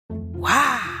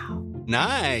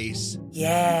Nice.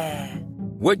 Yeah.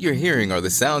 What you're hearing are the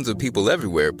sounds of people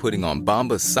everywhere putting on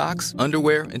Bombas socks,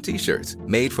 underwear, and T-shirts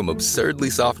made from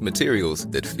absurdly soft materials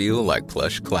that feel like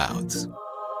plush clouds.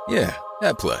 Yeah,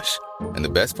 that plush. And the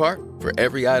best part? For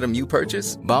every item you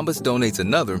purchase, Bombas donates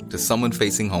another to someone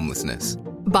facing homelessness.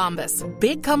 Bombas.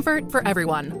 Big comfort for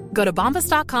everyone. Go to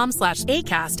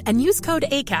bombas.com/ACAST and use code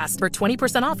ACAST for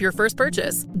 20% off your first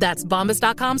purchase. That's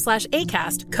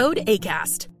bombas.com/ACAST. Code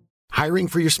ACAST. Hiring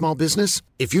for your small business?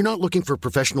 If you're not looking for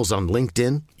professionals on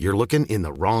LinkedIn, you're looking in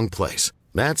the wrong place.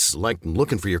 That's like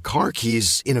looking for your car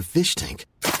keys in a fish tank.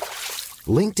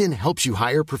 LinkedIn helps you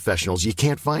hire professionals you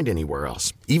can't find anywhere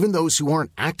else, even those who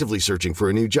aren't actively searching for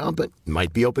a new job but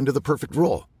might be open to the perfect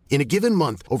role. In a given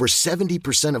month, over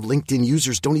 70% of LinkedIn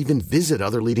users don't even visit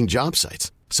other leading job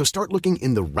sites. So start looking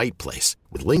in the right place.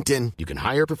 With LinkedIn, you can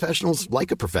hire professionals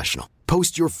like a professional.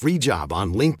 Post your free job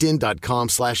on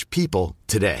linkedin.com/people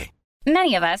today.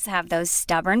 Many of us have those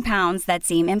stubborn pounds that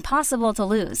seem impossible to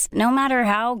lose, no matter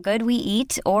how good we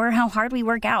eat or how hard we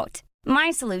work out. My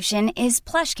solution is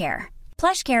PlushCare.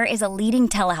 PlushCare is a leading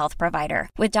telehealth provider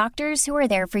with doctors who are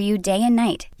there for you day and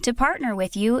night to partner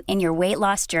with you in your weight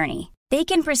loss journey. They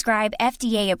can prescribe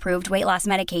FDA-approved weight loss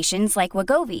medications like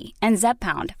Wegovy and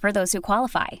Zepbound for those who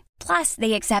qualify. Plus,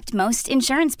 they accept most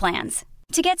insurance plans.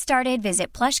 To get started,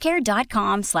 visit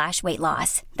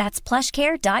plushcare.com/weightloss. That's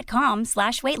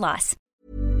plushcare.com/weightloss.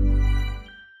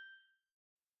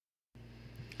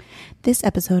 This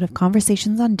episode of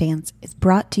Conversations on Dance is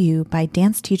brought to you by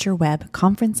Dance Teacher Web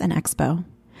Conference and Expo.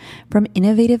 From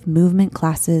innovative movement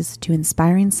classes to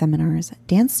inspiring seminars,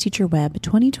 Dance Teacher Web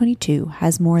 2022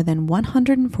 has more than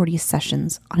 140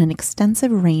 sessions on an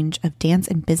extensive range of dance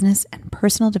and business and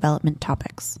personal development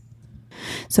topics.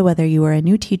 So whether you are a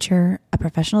new teacher, a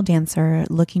professional dancer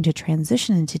looking to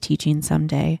transition into teaching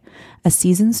someday, a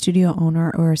seasoned studio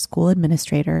owner, or a school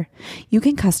administrator, you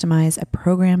can customize a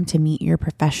program to meet your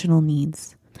professional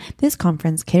needs. This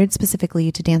conference, catered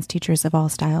specifically to dance teachers of all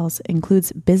styles,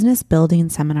 includes business building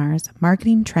seminars,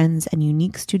 marketing trends and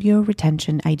unique studio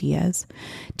retention ideas,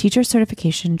 teacher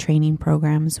certification training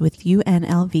programs with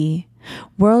UNLV,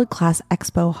 world-class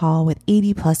expo hall with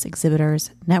 80-plus exhibitors,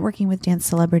 networking with dance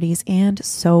celebrities, and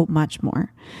so much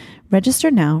more. Register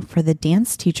now for the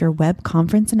Dance Teacher Web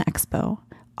Conference and Expo,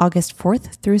 August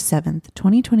 4th through 7th,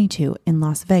 2022 in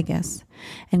Las Vegas,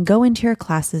 and go into your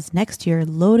classes next year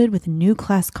loaded with new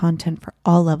class content for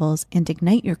all levels and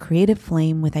ignite your creative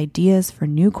flame with ideas for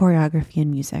new choreography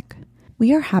and music.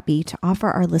 We are happy to offer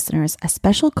our listeners a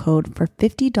special code for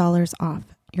 $50 off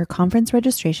your conference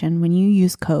registration when you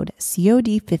use code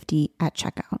COD50 at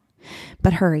checkout.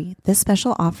 But hurry, this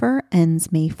special offer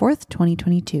ends May 4th,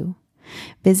 2022.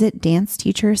 Visit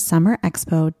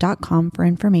danceteachersummerexpo.com for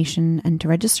information and to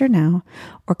register now,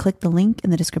 or click the link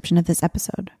in the description of this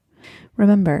episode.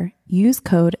 Remember, use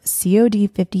code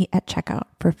COD50 at checkout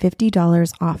for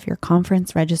 $50 off your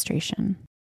conference registration.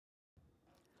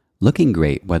 Looking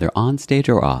great, whether on stage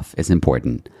or off, is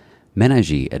important.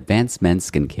 Menage Advanced Men's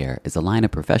Skincare is a line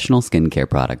of professional skincare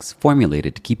products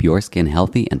formulated to keep your skin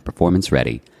healthy and performance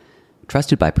ready.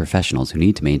 Trusted by professionals who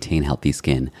need to maintain healthy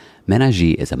skin,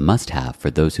 Menage is a must-have for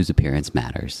those whose appearance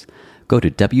matters. Go to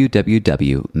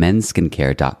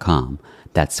www.mensskincare.com,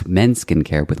 that's men's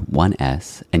skincare with one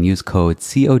S, and use code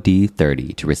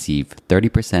COD30 to receive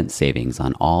 30% savings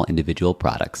on all individual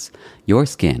products. Your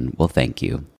skin will thank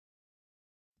you.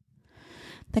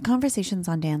 The Conversations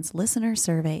on Dance listener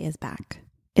survey is back.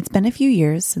 It's been a few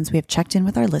years since we have checked in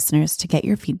with our listeners to get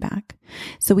your feedback,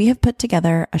 so we have put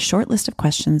together a short list of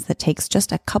questions that takes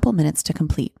just a couple minutes to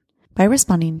complete. By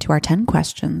responding to our 10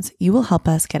 questions, you will help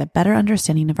us get a better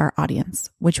understanding of our audience,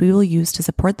 which we will use to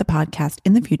support the podcast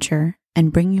in the future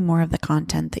and bring you more of the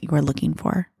content that you are looking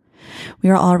for. We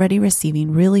are already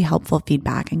receiving really helpful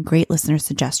feedback and great listener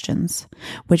suggestions,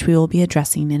 which we will be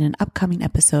addressing in an upcoming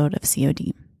episode of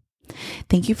COD.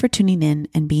 Thank you for tuning in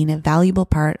and being a valuable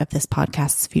part of this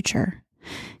podcast's future.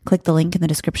 Click the link in the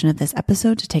description of this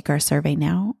episode to take our survey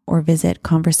now, or visit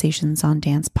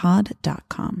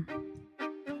conversationsondancepod.com.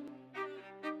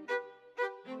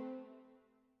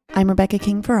 I'm Rebecca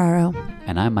King Ferraro.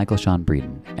 And I'm Michael Sean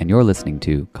Breeden, and you're listening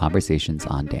to Conversations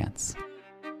on Dance.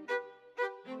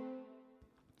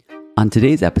 On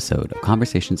today's episode of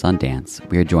Conversations on Dance,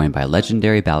 we are joined by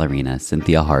legendary ballerina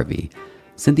Cynthia Harvey.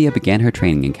 Cynthia began her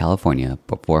training in California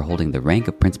before holding the rank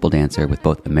of principal dancer with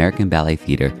both American Ballet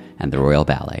Theatre and the Royal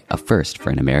Ballet, a first for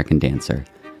an American dancer.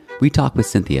 We talk with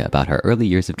Cynthia about her early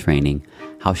years of training,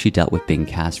 how she dealt with being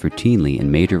cast routinely in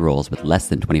major roles with less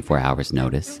than 24 hours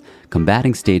notice,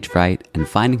 combating stage fright, and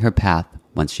finding her path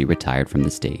once she retired from the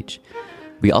stage.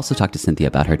 We also talked to Cynthia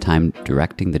about her time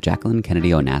directing the Jacqueline Kennedy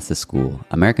Onassis School,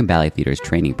 American Ballet Theater's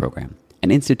training program,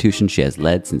 an institution she has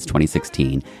led since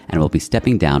 2016 and will be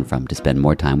stepping down from to spend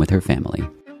more time with her family.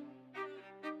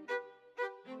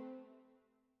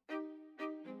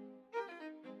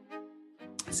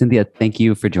 Cynthia, thank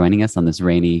you for joining us on this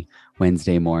rainy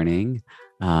Wednesday morning.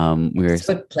 It's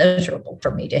so pleasurable for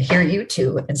me to hear you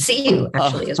two and see you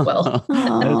actually as well.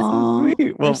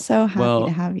 We're so happy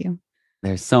to have you.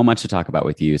 There's so much to talk about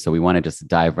with you. So we want to just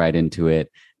dive right into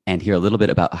it and hear a little bit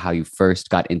about how you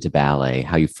first got into ballet,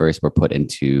 how you first were put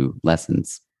into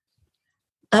lessons.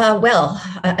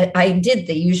 I did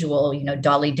the usual,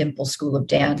 Dolly Dimple School of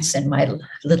Dance in my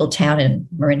little town in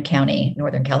Marin County,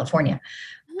 Northern California.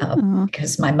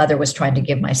 Because my mother was trying to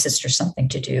give my sister something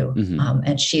to do.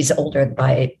 And she's older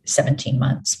by 17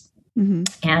 months.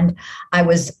 And I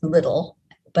was little,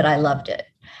 but I loved it.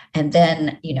 And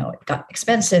then, it got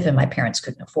expensive and my parents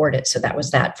couldn't afford it. So that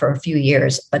was that for a few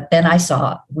years. But then I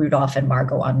saw Rudolph and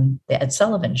Margot on the Ed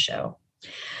Sullivan Show.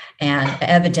 And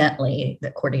evidently,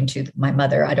 according to my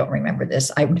mother, I don't remember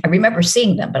this. I remember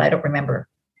seeing them, but I don't remember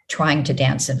trying to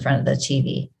dance in front of the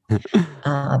TV.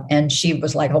 And she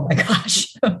was like, oh my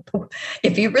gosh,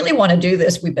 if you really want to do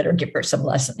this, we better give her some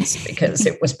lessons because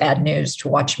it was bad news to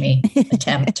watch me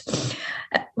attempt.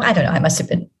 I don't know. I must have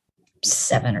been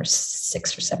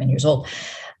 6 or 7 years old.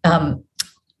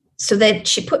 So that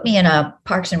she put me in a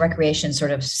Parks and Recreation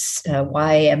sort of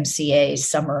YMCA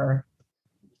summer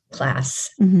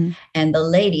class. And the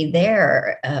lady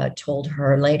there told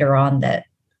her later on that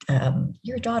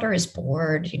your daughter is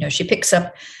bored. She picks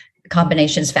up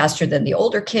combinations faster than the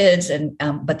older kids. And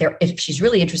but if she's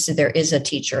really interested, there is a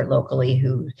teacher locally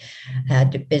who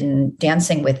had been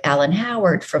dancing with Alan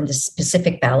Howard from the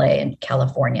Pacific Ballet in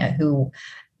California, who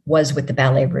was with the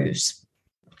Ballet Russe.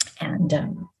 And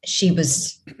she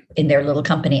was in their little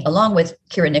company, along with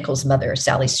Kira Nichols' mother,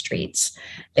 Sally Streets.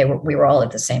 We were all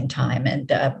at the same time.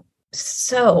 And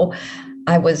so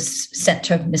I was sent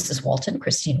to Mrs. Walton,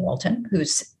 Christine Walton,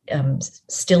 who's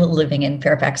still living in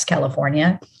Fairfax,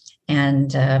 California.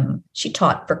 And she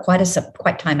taught for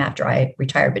quite time after I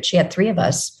retired, but she had 3 of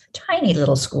us, tiny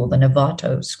little school, the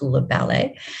Novato School of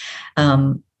Ballet.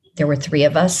 There were 3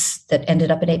 of us that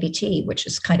ended up at ABT, which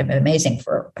is kind of amazing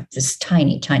for this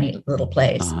tiny, tiny little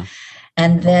place.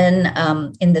 And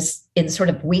then in sort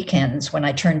of weekends, when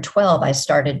I turned 12, I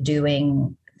started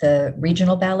doing the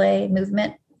regional ballet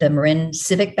movement, the Marin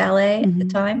Civic Ballet at the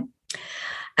time,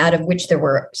 out of which there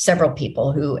were several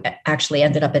people who actually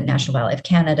ended up at National Ballet of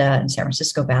Canada and San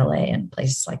Francisco Ballet and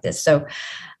places like this. So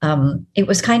it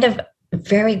was kind of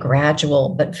very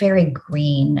gradual, but very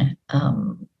green,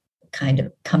 kind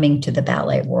of coming to the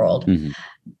ballet world.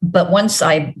 But once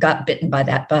I got bitten by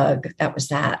that bug, that was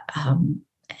that.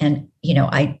 And,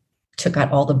 I took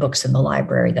out all the books in the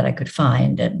library that I could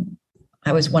find. And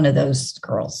I was one of those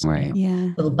girls, right?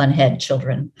 Little bunhead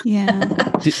children. Yeah.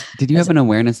 Did you have an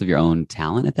awareness of your own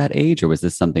talent at that age, or was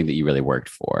this something that you really worked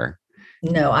for?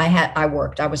 No, I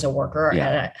worked. I was a worker.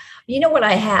 Yeah. And what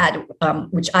I had,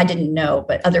 which I didn't know,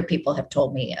 but other people have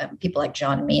told me, people like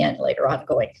John Meehan later on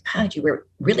going, God, you were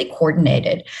really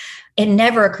coordinated. It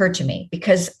never occurred to me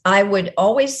because I would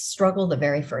always struggle the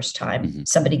very first time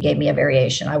somebody gave me a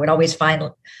variation. I would always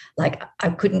find like I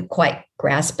couldn't quite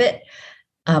grasp it.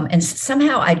 And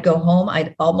somehow I'd go home.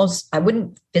 I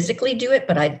wouldn't physically do it,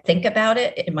 but I'd think about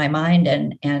it in my mind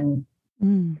and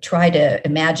try to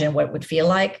imagine what it would feel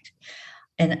like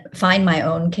and find my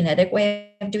own kinetic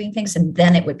way of doing things. And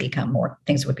then things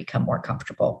would become more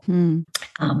comfortable.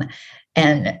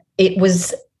 And it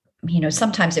was,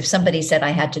 sometimes if somebody said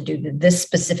I had to do this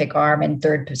specific arm in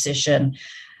third position,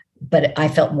 but I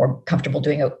felt more comfortable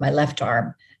doing it with my left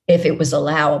arm, if it was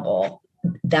allowable,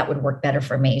 that would work better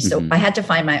for me. So I had to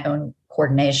find my own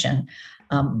coordination.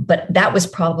 But that was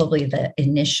probably the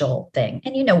initial thing.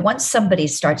 And, once somebody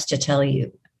starts to tell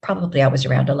you, probably I was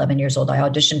around 11 years old, I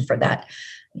auditioned for that.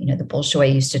 The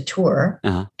Bolshoi used to tour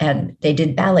and they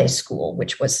did ballet school,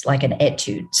 which was like an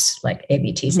etudes, like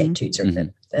ABT's etudes or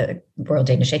the Royal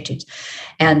Danish Etudes.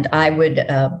 And I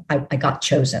got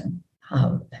chosen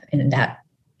in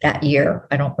that year.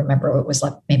 I don't remember. It was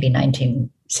like maybe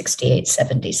 1968,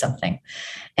 70 something.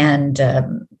 And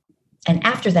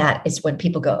after that, it's when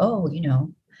people go, oh,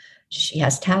 she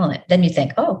has talent. Then you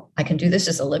think, oh, I can do this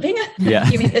as a living. Yeah.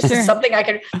 You mean this is something I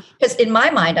can, because in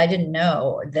my mind, I didn't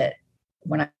know that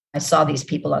when I saw these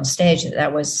people on stage,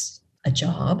 that was a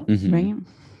job. Right. You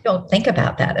don't think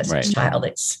about that as a child.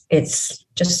 It's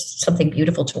just something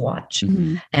beautiful to watch.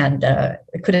 And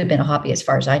it could have been a hobby as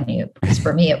far as I knew, because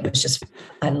for me, it was just,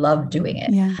 I loved doing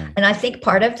it. Yeah. And I think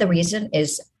part of the reason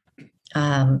is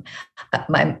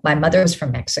My mother was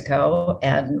from Mexico,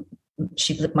 and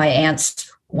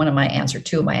one of my aunts, or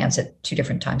two of my aunts at two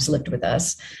different times lived with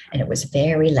us. And it was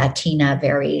very Latina,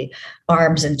 very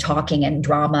arms and talking and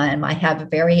drama. And I have a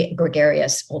very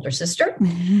gregarious older sister.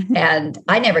 And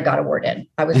I never got a word in.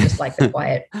 I was just like the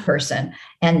quiet person.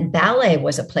 And ballet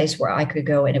was a place where I could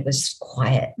go and it was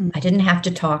quiet. I didn't have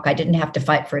to talk. I didn't have to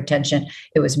fight for attention.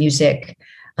 It was music,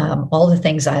 all the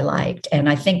things I liked. And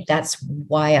I think that's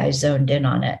why I zoned in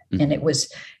on it. And it was,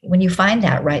 when you find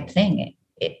that right thing,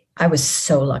 I was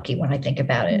so lucky when I think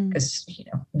about it, because,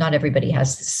 not everybody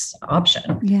has this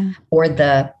option or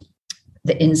the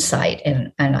insight.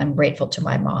 And I'm grateful to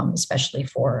my mom, especially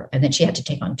and then she had to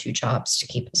take on 2 jobs to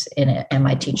keep us in it. And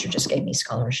my teacher just gave me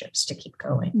scholarships to keep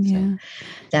going. So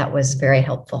that was very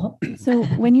helpful. So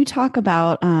when you talk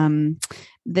about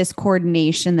this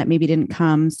coordination that maybe didn't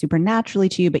come super naturally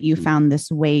to you, but you found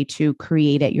this way to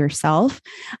create it yourself,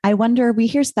 I wonder, we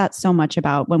hear that so much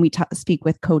about when we speak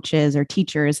with coaches or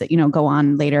teachers that, go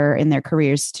on later in their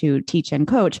careers to teach and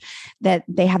coach, that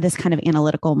they have this kind of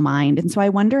analytical mind. And so I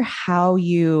wonder how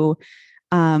you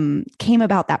came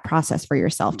about that process for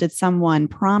yourself. Did someone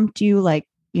prompt you,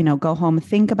 go home,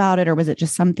 think about it? Or was it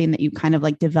just something that you kind of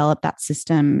developed that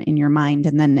system in your mind?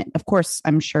 And then, of course,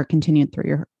 I'm sure continued through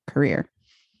your career.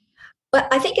 Well,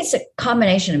 I think it's a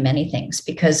combination of many things,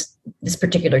 because this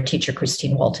particular teacher,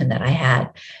 Christine Walton, that I had,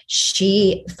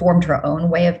 she formed her own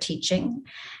way of teaching,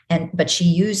 but she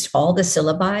used all the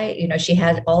syllabi. She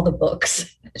had all the books.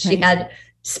 She had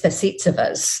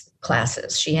Spasitsava's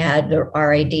classes. She had the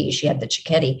RAD. She had the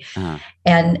Cicchetti.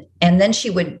 And then she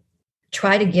would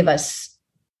try to give us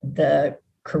the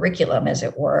curriculum, as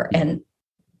it were. And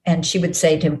she would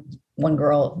say to one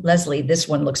girl, Leslie, this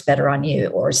one looks better on you,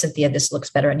 or Cynthia, this looks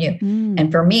better on you.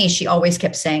 And for me, she always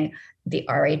kept saying the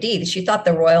RAD. She thought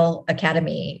the Royal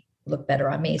Academy looked better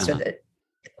on me. So that,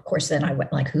 of course, then I went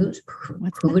who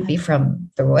would be from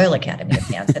the Royal Academy of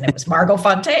Dance? And it was Margot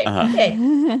Fonteyn. Okay.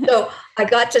 So I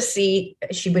got to see,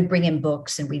 she would bring in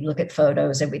books, and we'd look at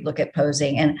photos, and we'd look at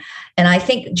posing. And I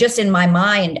think just in my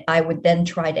mind, I would then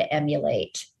try to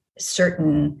emulate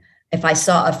if I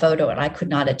saw a photo and I could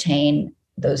not attain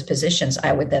those positions,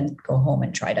 I would then go home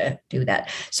and try to do that.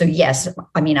 So yes,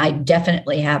 I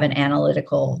definitely have an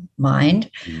analytical mind,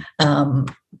 to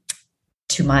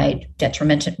my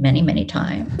detriment many, many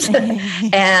times.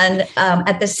 And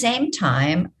at the same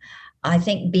time, I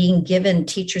think being given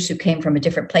teachers who came from a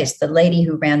different place, the lady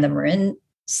who ran the Marin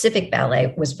Civic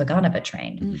Ballet was Vaganova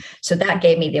trained. So that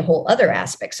gave me the whole other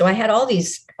aspect. So I had all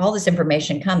this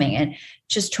information coming, and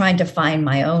just trying to find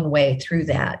my own way through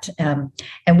that. And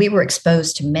we were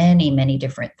exposed to many, many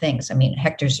different things.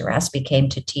 Hector Zaraspy came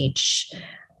to teach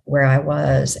where I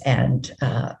was, and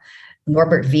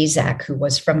Norbert Vizak, who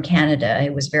was from Canada. He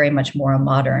was very much more a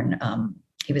modern,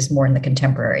 he was more in the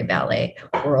contemporary ballet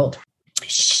world.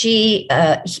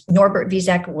 Norbert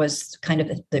Vizak was kind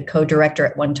of the co-director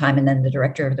at one time, and then the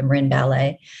director of the Marin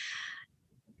Ballet.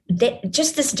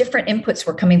 Just this different inputs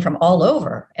were coming from all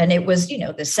over. And it was, the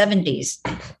 70s.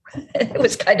 It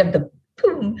was kind of the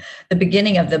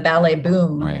beginning of the ballet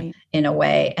boom, in a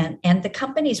way. And the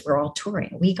companies were all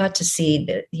touring. We got to see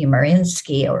the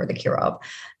Mariinsky or the Kirov,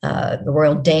 the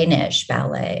Royal Danish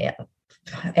Ballet,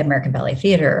 American Ballet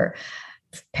Theatre,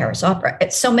 Paris Opera.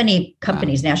 So many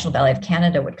companies, National Ballet of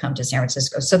Canada would come to San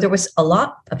Francisco. So there was a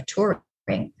lot of touring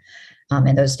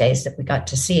in those days that we got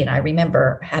to see. And I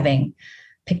remember having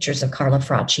pictures of Carla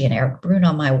Fracci and Eric Brun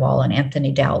on my wall, and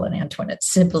Anthony Dowell and Antoinette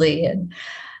Sibley. And,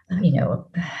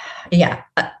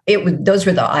 those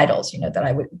were the idols,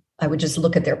 that I would just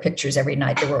look at their pictures every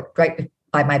night. They were right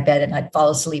by my bed, and I'd fall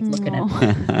asleep looking in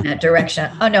that direction.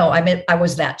 Oh no, I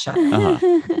was that child.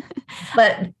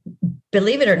 But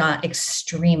believe it or not,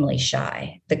 extremely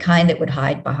shy, the kind that would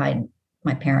hide behind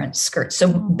my parents' skirts.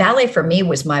 So ballet for me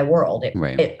was my world.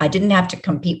 I didn't have to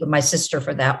compete with my sister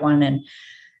for that one. And,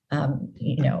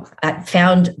 I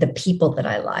found the people that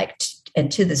I liked.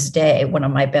 And to this day, one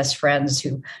of my best friends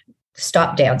who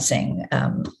stopped dancing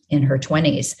in her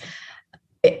 20s,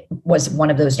 it was one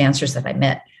of those dancers that I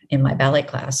met in my ballet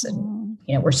class. And,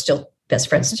 we're still best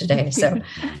friends today. So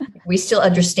we still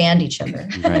understand each other.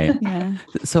 Right. Yeah.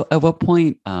 So at what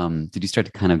point did you start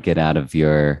to kind of get out of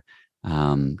your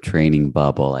training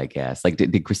bubble, I guess?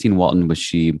 Did Christine Walton, was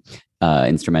she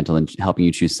instrumental in helping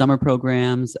you choose summer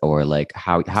programs, or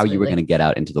how you were going to get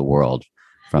out into the world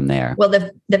from there? Well,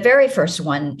 the very first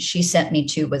one she sent me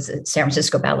to was at San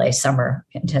Francisco Ballet Summer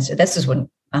Intensive. This is when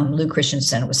Lou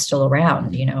Christensen was still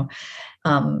around,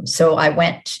 So I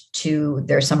went to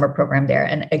their summer program there.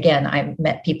 And again, I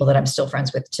met people that I'm still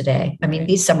friends with today. I mean,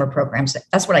 these summer programs,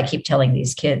 that's what I keep telling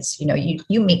these kids,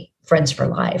 you meet friends for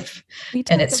life. We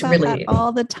talk about that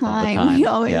all the time. We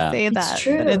always say that. It's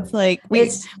true. But it's like,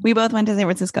 we both went to San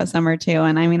Francisco summer too.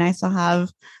 And I mean, I still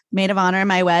have maid of honor.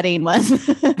 My wedding was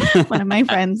one of my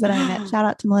friends that I met. Shout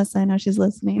out to Melissa. I know she's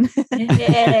listening.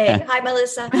 Hey, hi,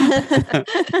 Melissa.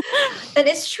 And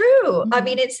it's true. I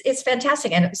mean, it's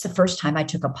fantastic. And it's the first time I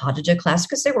took a pas de deux class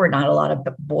because there were not a lot of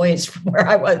boys from where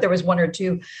I was. There was one or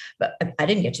two, but I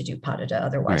didn't get to do pas de deux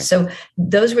otherwise. Right. So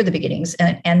those were the beginnings.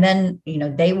 And then,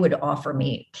 they would offer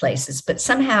me places, but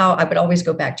somehow I would always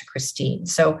go back to Christine.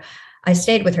 So I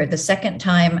stayed with her. The second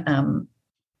time,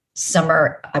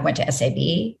 summer, I went to SAB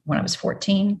when I was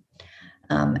 14.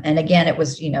 And again, it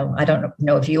was, I don't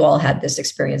know if you all had this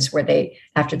experience where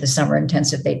after the summer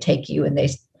intensive, they take you and they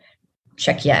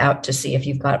check you out to see if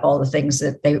you've got all the things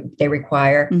that they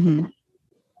require. Mm-hmm.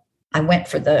 I went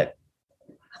for I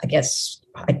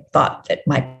thought that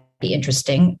might be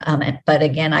interesting. But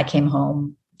again, I came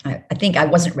home. I think I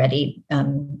wasn't ready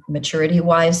maturity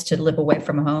wise to live away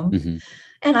from home. Mm-hmm.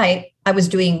 And I was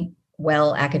doing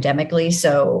well academically.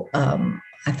 So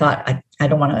I thought I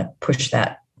don't want to push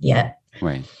that yet.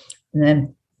 Right. And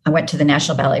then I went to the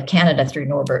National Ballet of Canada through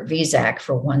Norbert Vizak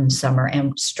for one summer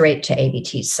and straight to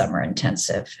ABT's summer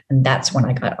intensive. And that's when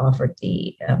I got offered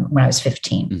when I was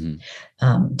 15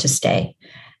 to stay.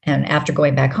 And after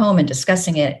going back home and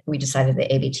discussing it, we decided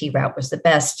the ABT route was the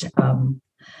best.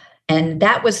 And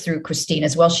that was through Christine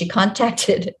as well. She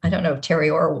contacted, I don't know if Terry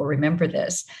Orr will remember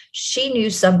this. She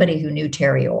knew somebody who knew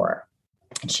Terry Orr.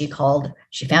 And she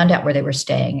found out where they were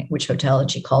staying, which hotel, and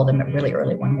she called him really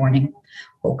early one morning,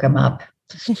 woke him up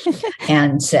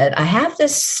and said, I have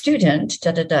this student,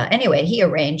 Anyway, he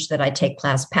arranged that I take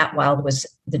class. Pat Wilde was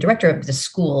the director of the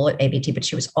school at ABT, but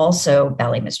she was also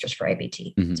ballet mistress for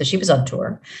ABT. Mm-hmm. So she was on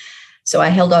tour. So I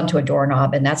held on to a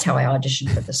doorknob, and that's how I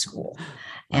auditioned for the school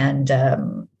and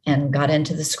got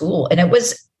into the school. And it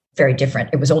was very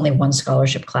different. It was only one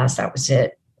scholarship class. That was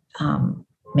it.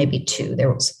 Maybe two.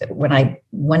 There was when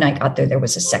I got there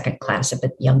was a second class of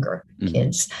younger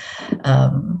kids.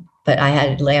 But I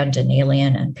had Leon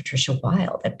Danelian and Patricia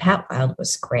Wilde, and Pat Wilde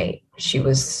was great. She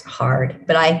was hard,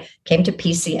 but I came to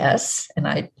PCS and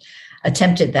I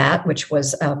attempted that, which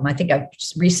was, I think I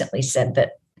just recently said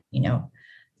that,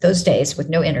 those days with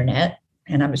no internet,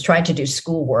 and I was trying to do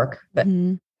schoolwork, but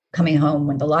coming home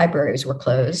when the libraries were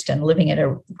closed and living in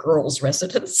a girls'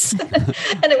 residence.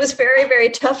 And it was very, very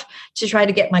tough to try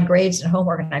to get my grades and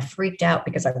homework. And I freaked out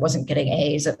because I wasn't getting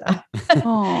A's.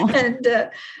 And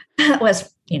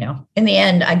was, in the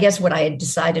end, I guess what I had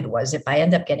decided was if I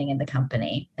end up getting in the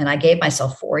company, and I gave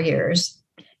myself 4 years,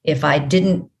 if I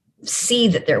didn't see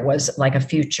that there was like a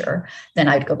future, then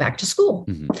I'd go back to school.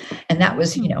 Mm-hmm. And that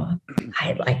was,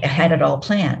 I had it all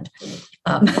planned.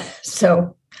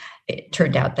 So it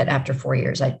turned out that after 4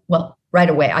 years, right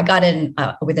away, I got in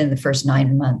within the first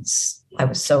 9 months. I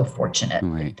was so fortunate.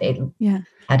 Right. They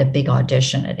had a big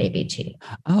audition at ABT.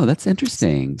 Oh, that's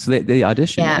interesting. So they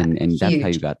auditioned and that's how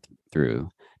you got through.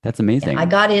 That's amazing. Yeah, I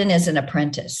got in as an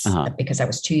apprentice because I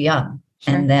was too young.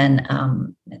 Sure. And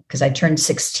then because I turned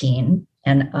 16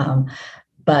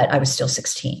 but I was still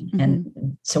 16. Mm-hmm.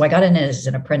 And so I got in as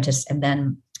an apprentice. And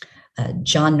then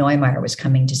John Neumeier was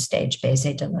coming to stage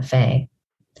Baiser de la Fée.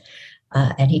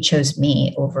 And he chose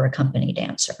me over a company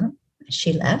dancer.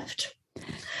 She left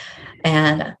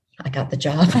and I got the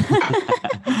job.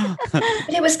 But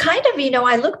it was kind of,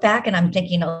 I look back and I'm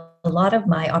thinking a lot of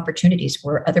my opportunities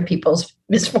were other people's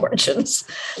misfortunes.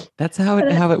 That's how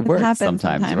it works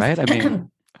sometimes, right? I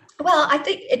mean, well, I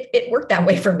think it worked that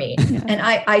way for me. Yeah. And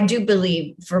I do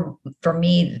believe for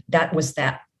me, that was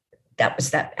that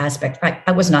aspect.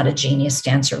 I was not a genius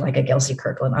dancer like a Gelsey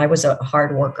Kirkland. I was a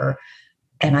hard worker.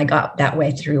 And I got that way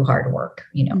through hard work,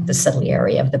 the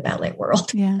subtly of the ballet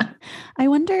world. Yeah. I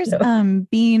wonder,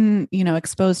 being,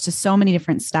 exposed to so many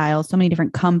different styles, so many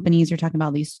different companies, you're talking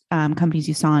about these companies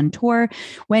you saw on tour,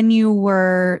 when you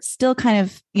were still kind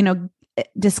of,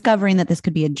 discovering that this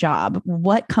could be a job,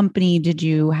 what company did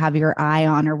you have your eye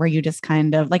on? Or were you just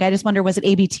kind of I just wonder, was it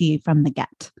ABT from the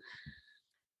get?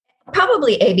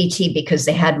 Probably ABT because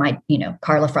they had my,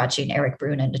 Carla Fracci and Eric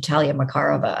Brun and Natalia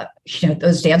Makarova,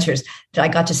 those dancers that I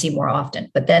got to see more often.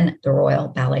 But then the Royal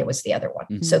Ballet was the other one.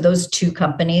 Mm-hmm. So those two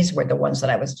companies were the ones that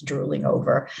I was drooling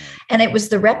over. And it was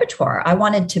the repertoire. I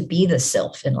wanted to be the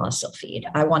Sylph in La Sylphide.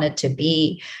 I wanted to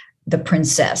be the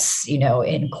princess,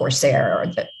 in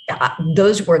Corsair.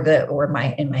 Those were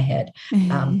in my head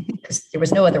because there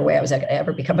was no other way I was going to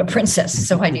ever become a princess.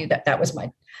 So I knew that was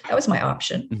my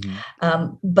option.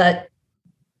 Mm-hmm. But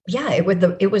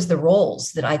it was the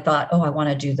roles that I thought, oh, I want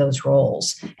to do those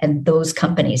roles. And those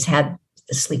companies had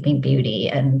the Sleeping Beauty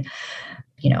and,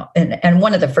 and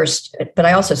one of the first, but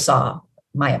I also saw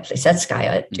Maya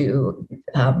Plisetskaya do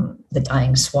The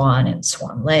Dying Swan and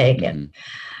Swan Lake. And,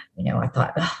 I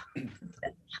thought,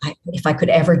 if I could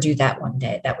ever do that one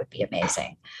day, that would be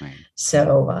amazing. Right.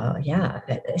 So,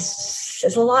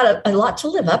 it's a lot to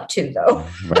live up to, though.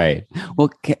 Right. Well,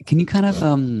 can you kind of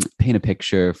paint a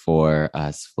picture for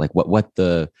us, like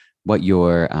what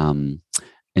your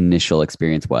initial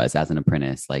experience was as an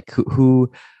apprentice? Like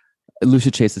who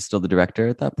Lucia Chase is still the director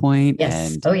at that point.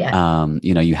 Yes. And,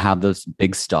 you have those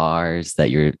big stars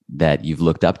that you've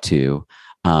looked up to.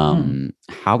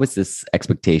 How was this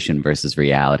expectation versus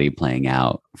reality playing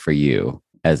out for you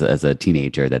as a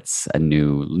teenager that's a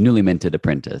newly minted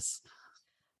apprentice?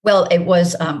 Well, it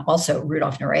was also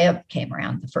Rudolf Nureyev came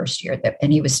around the first year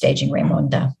and he was staging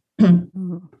Raymonda.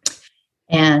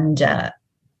 And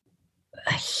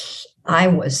I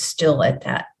was still at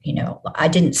that, I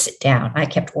didn't sit down. I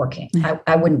kept working.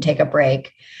 I wouldn't take a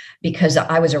break because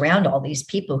I was around all these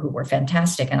people who were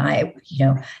fantastic. And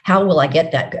how will I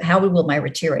get that? How will my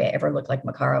Retiria ever look like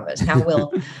Makarova's? How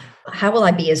will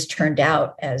I be as turned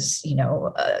out as,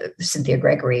 Cynthia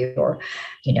Gregory or,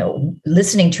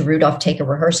 listening to Rudolph take a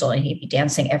rehearsal and he'd be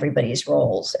dancing everybody's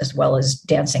roles as well as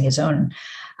dancing his own.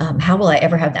 How will I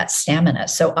ever have that stamina?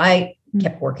 So I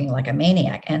kept working like a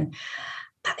maniac. And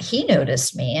he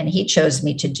noticed me and he chose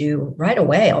me to do right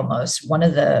away almost one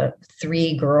of the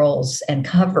 3 girls and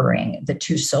covering the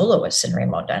 2 soloists in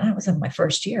Raymonda. And I was in my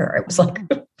first year. It was like,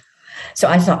 so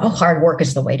I thought, hard work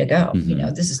is the way to go.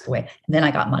 This is the way. And then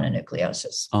I got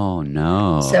mononucleosis. Oh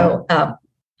no. So,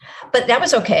 but that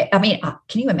was okay. I mean,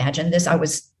 can you imagine this? I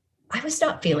was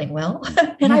not feeling well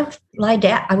and I would lie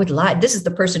down. This is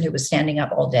the person who was standing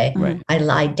up all day. Right. I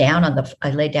laid down on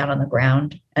the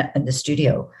ground in the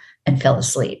studio and fell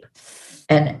asleep.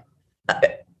 And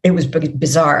it was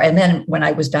bizarre. And then when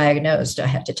I was diagnosed, I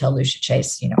had to tell Lucia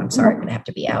Chase, I'm sorry, I'm going to have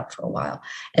to be out for a while.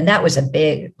 And that was a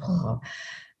big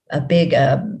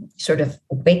sort of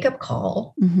wake up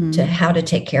call to how to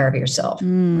take care of yourself,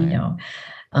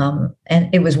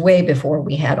 and it was way before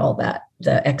we had all that,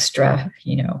 the extra,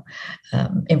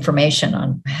 information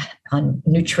on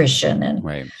nutrition and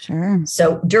right. Sure.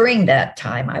 So during that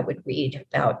time, I would read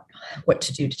about what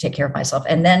to do to take care of myself.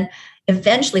 And then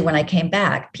eventually when I came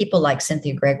back, people like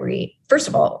Cynthia Gregory, first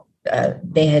of all,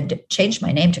 they had changed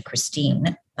my name to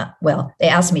Christine. They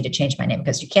asked me to change my name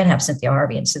because you can't have Cynthia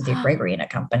Harvey and Cynthia Gregory in a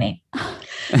company.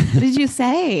 What did you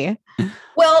say?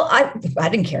 Well, I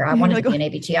didn't care. I wanted to be an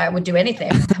ABT. I would do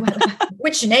anything.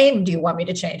 Which name do you want me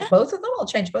to change? Both of them? I'll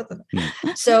change both of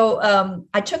them. So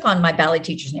I took on my ballet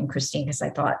teacher's name, Christine, because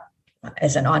I thought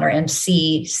as an honor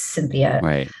MC, Cynthia.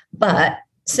 Right. But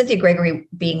Cynthia Gregory,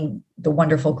 being the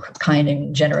wonderful, kind,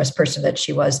 and generous person that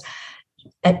she was,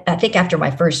 I think after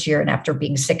my first year and after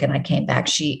being sick and I came back,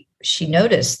 she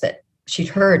noticed that she'd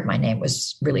heard my name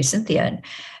was really Cynthia. And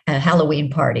at a Halloween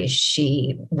party,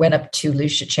 she went up to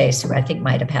Lucia Chase, who I think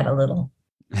might have had a little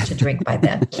to drink by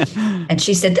then. And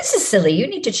she said, "This is silly. You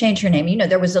need to change your name.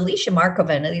 There was Alicia Markova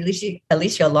and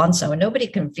Alicia Alonso, and nobody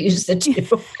confused the two."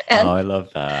 And, I love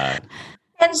that.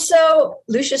 And so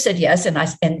Lucia said yes.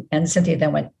 And Cynthia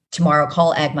then went, "Tomorrow,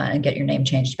 call Agma and get your name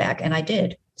changed back." And I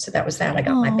did. So that was that. I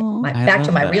got my back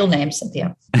to my real name,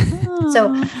 Cynthia.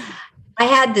 So I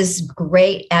had this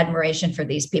great admiration for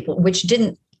these people, which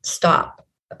didn't stop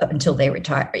until they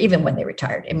retired, even when they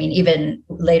retired. I mean, even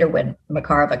later when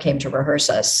Makarova came to rehearse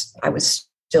us, I was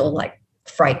still like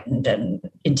frightened and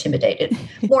intimidated,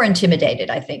 more intimidated,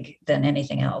 I think, than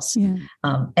anything else. Yeah.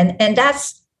 And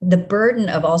that's the burden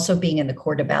of also being in the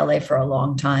corps de ballet for a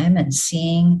long time and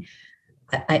seeing,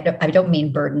 I don't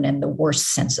mean burden in the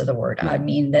worst sense of the word. I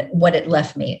mean that what it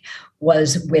left me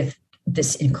was with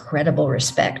this incredible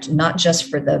respect, not just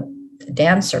for the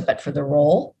dancer, but for the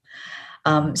role.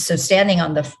 So standing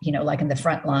on the, like in the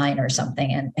front line or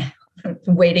something and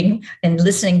waiting and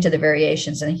listening to the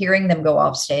variations and hearing them go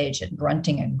off stage and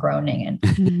grunting and groaning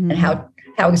and how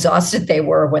exhausted they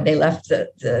were when they left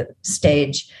the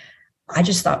stage. I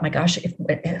just thought, my gosh,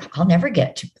 I'll never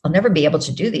be able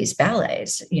to do these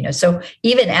ballets, So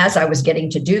even as I was getting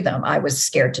to do them, I was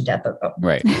scared to death of them.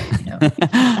 Right.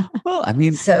 Well, I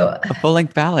mean, a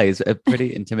full-length ballet is a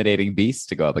pretty intimidating beast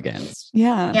to go up against.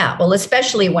 Yeah. Yeah. Well,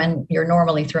 especially when you're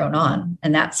normally thrown on,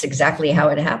 and that's exactly how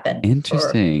it happened.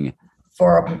 Interesting.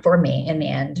 For me in the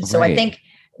end. So I think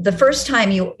the first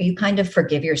time you kind of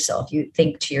forgive yourself, you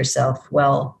think to yourself,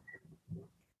 well,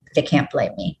 they can't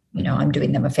blame me. I'm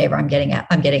doing them a favor. I'm getting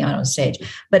on stage.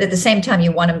 But at the same time,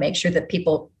 you want to make sure that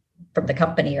people from the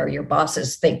company or your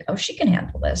bosses think, oh, she can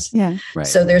handle this. Yeah. Right.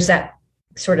 So there's that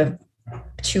sort of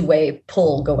two-way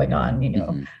pull going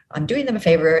on, I'm doing them a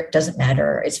favor. It doesn't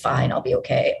matter. It's fine. I'll be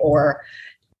okay. Or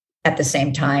at the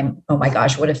same time, oh my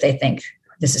gosh, what if they think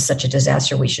this is such a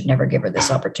disaster? We should never give her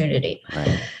this opportunity.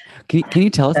 Right. Can you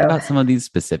tell us about some of these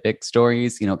specific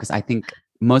stories? Because I think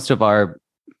most of our,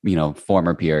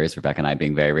 former peers, Rebecca and I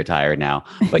being very retired now,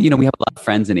 but, we have a lot of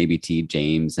friends in ABT,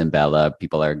 James and Bella,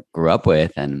 people I grew up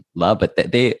with and love, but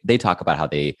they talk about how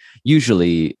they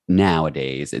usually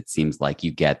nowadays, it seems like you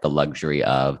get the luxury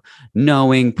of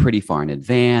knowing pretty far in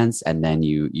advance. And then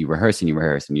you rehearse and you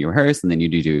rehearse and you rehearse. And then you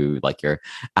do like your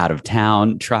out of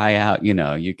town tryout,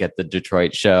 you get the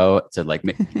Detroit show to like,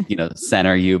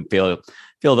 center you, feel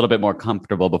a little bit more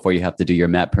comfortable before you have to do your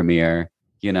Met premiere.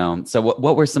 So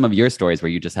what were some of your stories where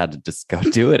you just had to just go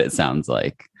do it? It sounds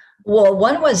like. Well,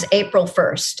 one was April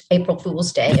 1st, April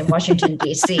Fool's Day in Washington,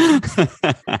 D.C.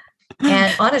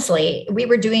 And honestly, we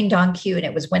were doing Don Q, and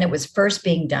it was when it was first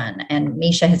being done. And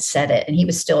Misha had said it, and he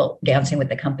was still dancing with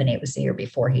the company. It was the year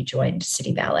before he joined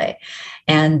City Ballet.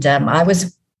 And I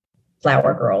was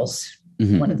Flower Girls,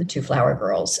 one of the two Flower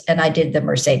Girls. And I did the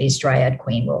Mercedes Dryad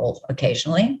Queen role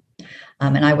occasionally.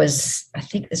 And I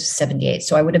think this was 78.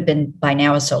 So I would have been by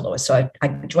now a soloist. So I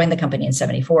joined the company in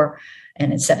 74.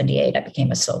 And in 78, I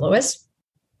became a soloist.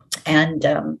 And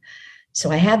so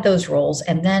I had those roles.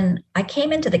 And then I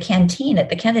came into the canteen at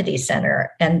the Kennedy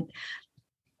Center. And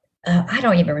I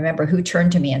don't even remember who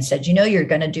turned to me and said, you're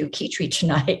going to do Kitri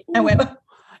tonight. I went,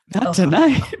 Not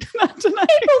tonight.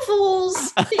 April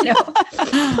Fools,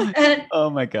 And,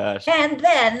 oh my gosh. And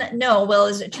then,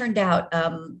 as it turned out,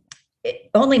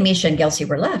 only Misha and Gelsey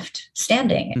were left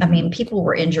standing. I mean, people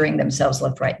were injuring themselves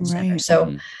left, right, and center.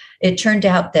 So it turned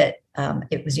out that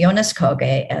it was Jonas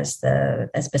Koge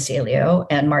as Basilio,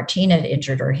 and Martine had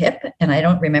injured her hip. And I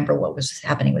don't remember what was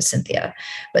happening with Cynthia,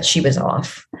 but she was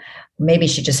off. Maybe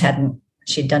she just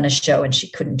she'd done a show and she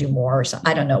couldn't do more or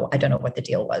something. I don't know what the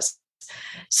deal was.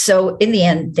 So in the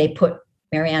end, they put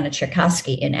Mariana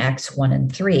Tchaikovsky in acts 1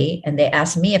 and 3. And they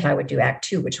asked me if I would do act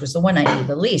 2, which was the one I knew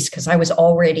the least because I was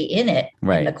already in it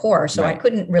in the core. So I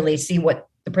couldn't really see what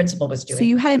the principal was doing. So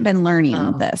you hadn't been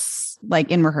learning this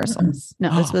like in rehearsals.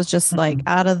 No, this was just like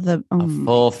out of the a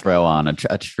full throw on,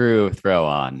 a true throw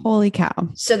on. Holy cow.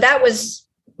 So that was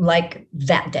like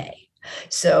that day.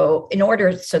 So in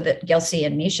order so that Gelsey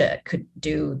and Misha could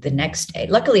do the next day,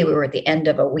 luckily we were at the end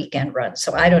of a weekend run.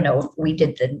 So I don't know if we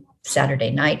did the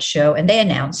Saturday night show, and they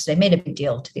made a big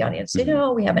deal to the audience,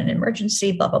 we have an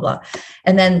emergency, blah, blah, blah.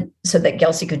 And then so that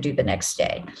Gelsey could do the next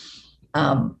day.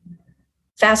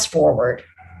 Fast forward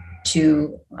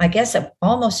to, I guess,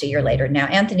 almost a year later. Now,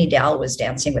 Anthony Dowell was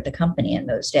dancing with the company in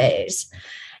those days,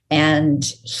 and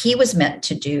he was meant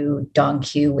to do Don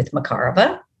Q with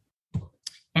Makarova.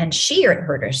 And she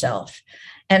hurt herself.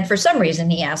 And for some reason,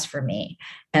 he asked for me.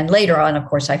 And later on, of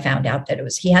course, I found out that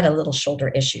he had a little shoulder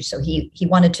issue. So he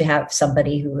wanted to have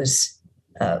somebody who was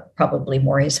probably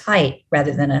more his height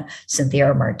rather than a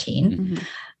Cynthia or Martine.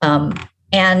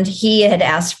 And he had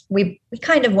asked, we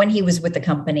kind of, when he was with the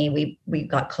company, we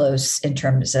got close in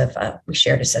terms of, we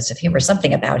shared a sense of humor,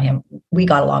 something about him. We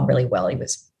got along really well. He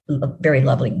was a very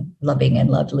loving and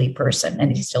lovely person,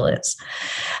 and he still is.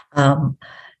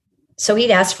 So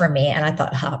he'd asked for me, and I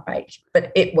thought, right.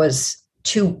 But it was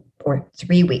 2 or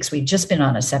 3 weeks. We'd just been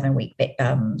on a 7-week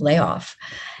layoff.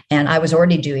 And I was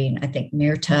already doing, I think,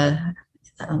 Myrta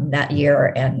that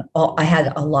year. And I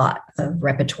had a lot of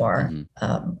repertoire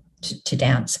to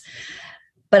dance.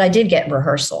 But I did get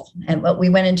rehearsal. And we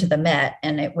went into the Met,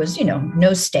 and it was,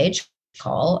 no stage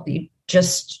call.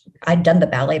 I'd done the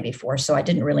ballet before, so I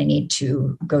didn't really need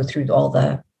to go through all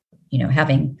the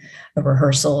having a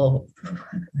rehearsal,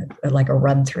 like a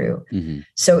run through.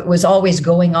 So it was always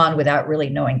going on without really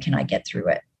knowing, can I get through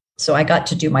it? So I got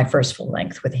to do my first full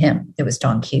length with him. It was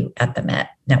Don Q at the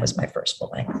Met. That was my first full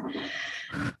length.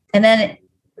 And then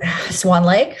Swan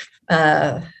Lake,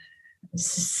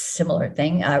 similar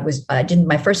thing. I did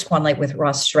my first Swan Lake with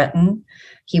Ross Stretton.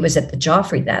 He was at the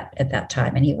Joffrey at that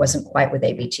time, and he wasn't quite with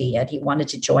ABT yet. He wanted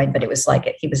to join, but it was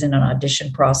like he was in an audition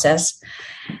process,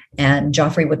 and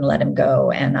Joffrey wouldn't let him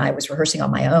go. And I was rehearsing on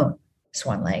my own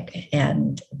Swan Lake,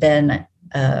 and then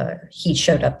he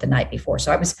showed up the night before.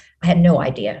 So I had no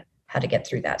idea how to get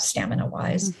through that stamina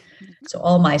wise. So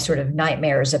all my sort of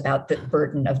nightmares about the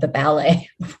burden of the ballet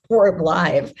were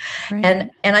live. Right.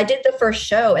 And I did the first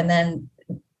show, and then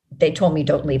they told me,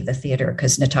 don't leave the theater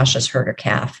because Natasha's hurt her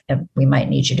calf and we might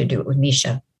need you to do it with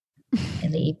Misha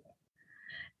in the evening.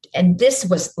 And this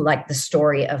was like the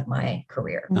story of my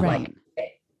career. Right.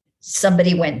 Like,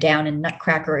 somebody went down in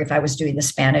Nutcracker, if I was doing the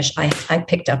Spanish, I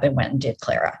picked up and went and did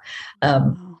Clara.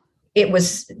 It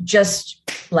was just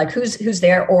like, who's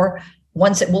there? Or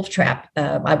once at Wolf Trap,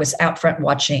 I was out front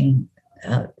watching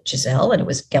Giselle, and it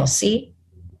was Gelsey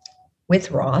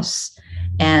with Ross,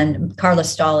 and Carla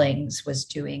Stallings was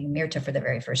doing Myrta for the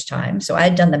very first time. So I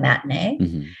had done the matinee,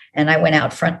 and I went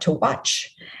out front to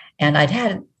watch, and I'd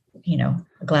had,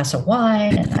 a glass of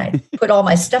wine, and I put all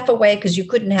my stuff away because you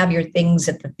couldn't have your things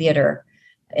at the theater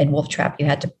in Wolf Trap. You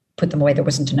had to put them away. There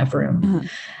wasn't enough room.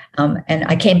 And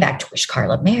I came back to wish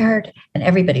Carla married, and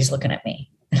everybody's looking at me.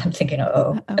 And I'm thinking,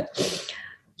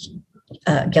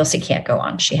 Gelsey can't go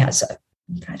on. She has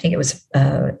I think it was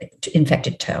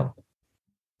infected toe.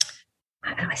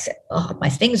 I said, my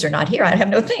things are not here. I have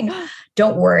no thing.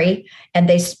 Don't worry.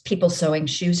 And people sewing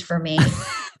shoes for me.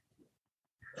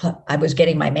 I was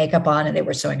getting my makeup on, and they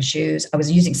were sewing shoes. I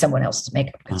was using someone else's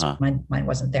makeup because mine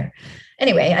wasn't there.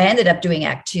 Anyway, I ended up doing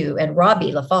Act 2, and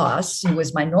Robbie LaFosse, who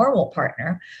was my normal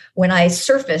partner, when I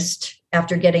surfaced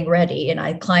after getting ready and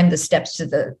I climbed the steps to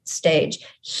the stage,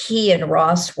 he and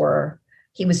Ross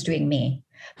he was doing me,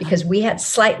 because we had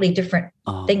slightly different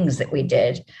things that we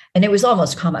did. And it was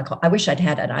almost comical. I wish I'd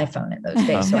had an iPhone in those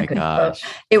days. I could.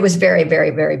 It was very, very,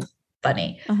 very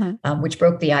funny, which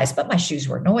broke the ice, but my shoes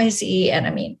were noisy. And I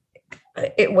mean,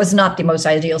 it was not the most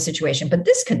ideal situation, but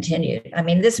this continued. I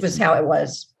mean, this was how it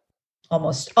was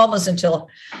almost until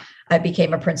I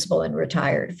became a principal and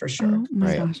retired, for sure. Oh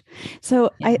my gosh.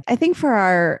 So I think for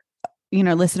our,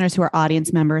 listeners who are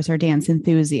audience members or dance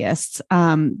enthusiasts,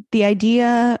 the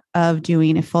idea of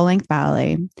doing a full-length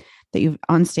ballet that you've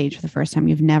on stage for the first time,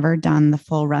 you've never done the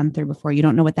full run through before, you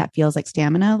don't know what that feels like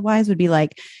stamina wise, would be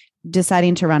like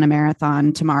deciding to run a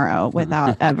marathon tomorrow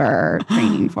without ever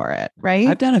training for it, right?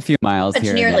 I've done a few miles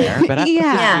here and there, but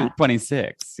I'm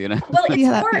 26, Well, it's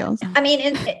hard. I mean,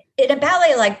 in a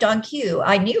ballet like Don Q,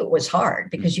 I knew it was hard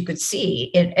because you could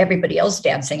see everybody else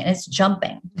dancing, and it's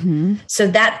jumping. So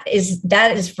that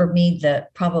is for me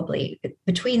probably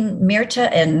between Myrta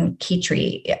and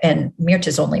Kitri, and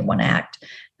Myrta's only one act.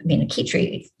 I mean,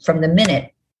 Kitri, from the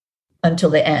minute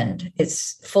until the end,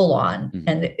 it's full on.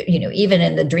 And, even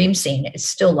in the dream scene, it's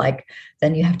still like,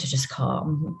 then you have to just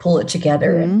pull it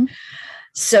together. And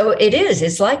so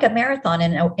it's like a marathon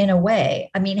in a way.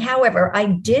 I mean, however, I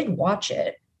did watch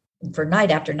it for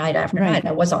night after night after night.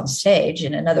 I was on stage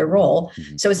in another role.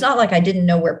 So it's not like I didn't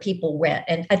know where people went.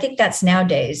 And I think that's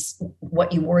nowadays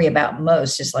what you worry about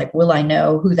most is like, will I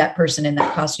know who that person in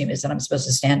that costume is that I'm supposed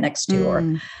to stand next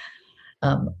to?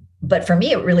 But for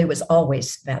me, it really was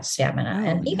always about stamina.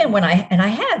 And even when I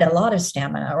had a lot of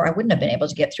stamina, or I wouldn't have been able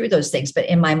to get through those things. But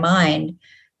in my mind,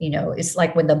 it's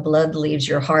like when the blood leaves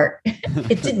your heart,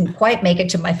 it didn't quite make it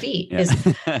to my feet.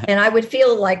 And I would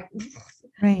feel like,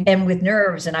 and with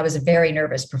nerves, and I was a very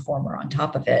nervous performer on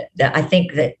top of it, that I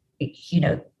think that,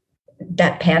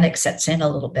 that panic sets in a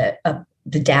little bit.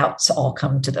 The doubts all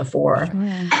come to the fore.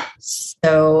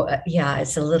 So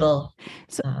it's a little.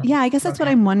 I guess that's what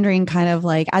I'm wondering, kind of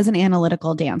like, as an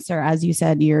analytical dancer, as you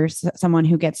said, you're someone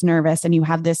who gets nervous and you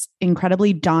have this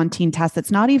incredibly daunting test.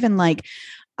 That's not even like,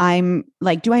 I'm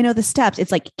like, do I know the steps?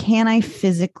 It's like, can I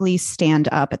physically stand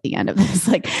up at the end of this?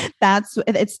 Like, that's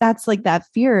like, that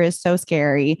fear is so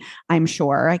scary. I'm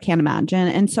sure, I can't imagine.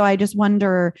 And so I just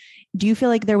wonder, do you feel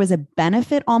like there was a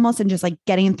benefit almost in just like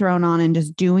getting thrown on and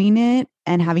just doing it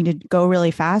and having to go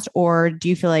really fast? Or do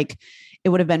you feel like it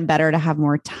would have been better to have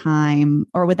more time,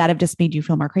 or would that have just made you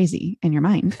feel more crazy in your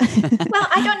mind? Well,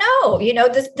 I don't know.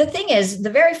 The thing is, the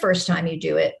very first time you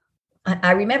do it,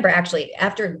 I remember actually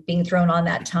after being thrown on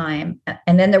that time,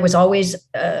 and then there was always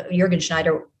Jürgen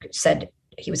Schneider said,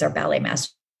 he was our ballet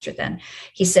master then.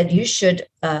 He said, you should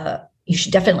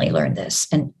definitely learn this.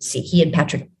 And see, he and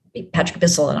Patrick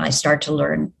Bissell and I started to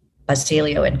learn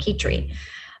Basilio and Kitri.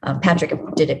 Patrick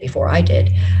did it before I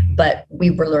did, but we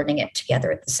were learning it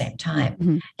together at the same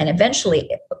time. And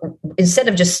eventually, instead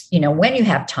of just, when you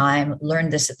have time, learn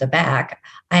this at the back,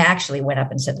 I actually went up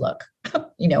and said, look,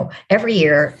 every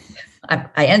year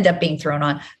I end up being thrown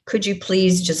on. Could you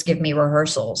please just give me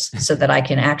rehearsals so that I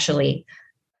can actually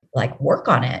work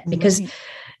on it? Because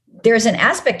there's an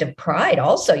aspect of pride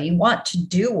also. You want to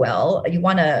do well. You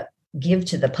want to give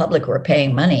to the public who are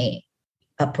paying money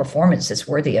a performance that's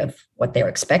worthy of what they're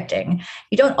expecting.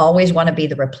 You don't always want to be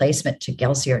the replacement to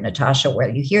Gelsey or Natasha, where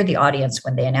you hear the audience,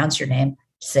 when they announce your name,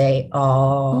 say,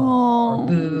 oh.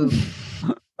 Boo.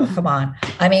 Come on.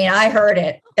 I mean, I heard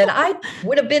it, and I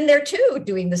would have been there too,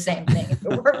 doing the same thing if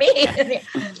it were me.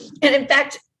 And in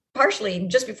fact, partially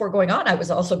just before going on, I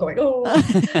was also going, oh,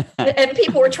 and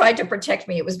people were trying to protect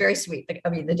me. It was very sweet. I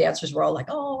mean, the dancers were all like,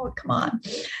 oh, come on.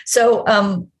 So,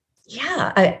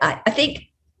 yeah, I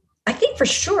think for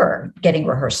sure getting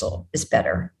rehearsal is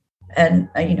better. And,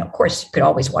 of course, you could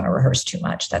always want to rehearse too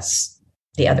much. That's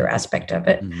the other aspect of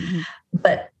it. Mm-hmm.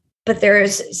 But there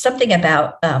is something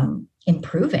about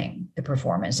improving the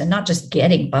performance and not just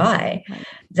getting by,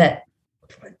 that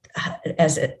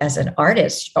as an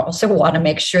artist, also want to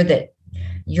make sure that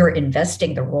you're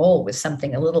investing the role with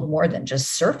something a little more than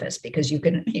just surface, because you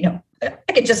can, I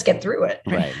can just get through it.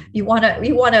 Right. You want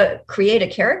to create a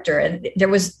character. And there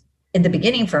was, in the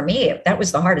beginning for me, that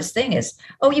was the hardest thing is,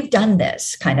 oh, you've done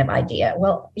this kind of idea.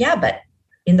 Well, yeah, but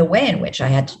in the way in which I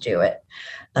had to do it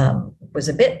was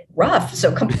a bit rough.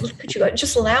 So could you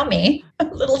just allow me a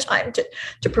little time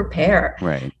to prepare?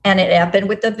 Right. And it happened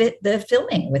with the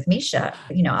filming with Misha.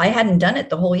 I hadn't done it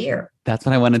the whole year. That's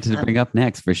what I wanted to bring up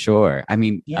next, for sure. I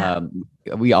mean,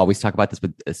 we always talk about this,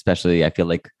 but especially I feel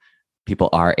like people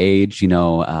our age,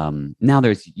 now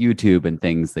there's YouTube and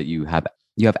things that you have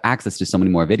access to so many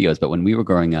more videos. But when we were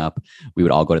growing up, we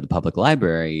would all go to the public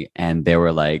library, and there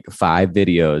were like 5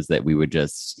 videos that we would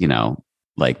just,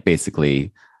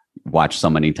 basically watch so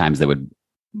many times they would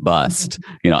bust,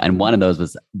 and one of those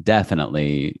was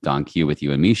definitely Don Q with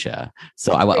you and Misha.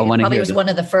 So I want to hear. Probably was one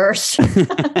of the first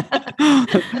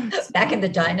back in the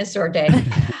dinosaur day.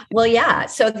 Well, yeah.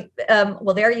 So,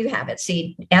 there you have it.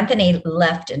 See, Anthony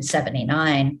left in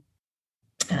 1979.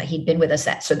 He'd been with us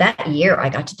so that year I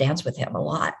got to dance with him a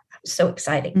lot. It was so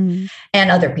exciting. Mm-hmm.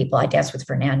 And other people, I danced with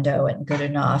Fernando and Good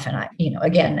Enough. And I,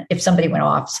 again, if somebody went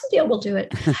off, Cynthia will do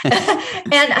it.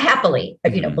 And happily,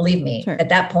 believe me, sure. At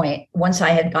that point, once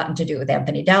I had gotten to do it with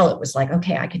Anthony Dowell, it was like,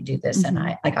 okay, I can do this. Mm-hmm.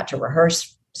 And I got to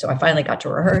rehearse. So I finally got to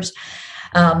rehearse.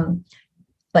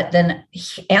 But then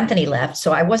Anthony left.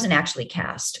 So I wasn't actually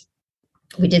cast.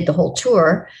 We did the whole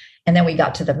tour. And then we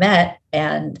got to the Met,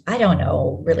 and I don't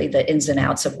know really the ins and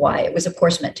outs of why. It was, of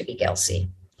course, meant to be Gelsey.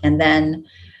 And then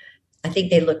I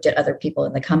think they looked at other people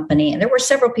in the company, and there were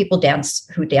several people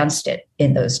who danced it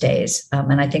in those days.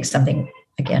 And I think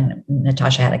again,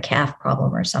 Natasha had a calf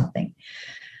problem or something.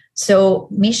 So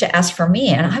Misha asked for me,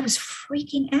 and I was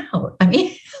freaking out. I mean,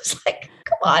 it was like,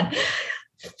 come on,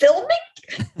 filming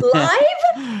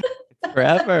live?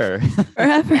 Forever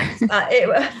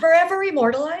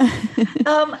immortalized.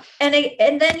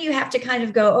 And then you have to kind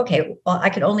of go, okay, well, I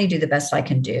can only do the best I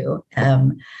can do.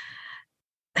 And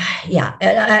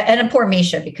poor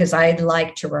Misha, because I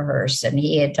like to rehearse, and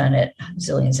he had done it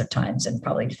zillions of times and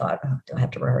probably thought, oh, do I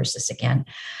have to rehearse this again?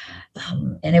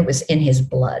 And it was in his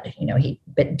blood. He'd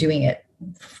been doing it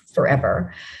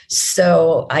forever.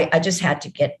 So I just had to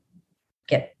get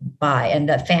by. And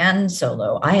the fan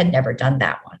solo, I had never done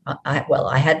that one.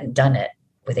 I hadn't done it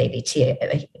with ABT.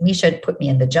 Misha had put me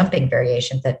in the jumping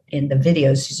variation that in the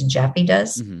videos Susan Jaffe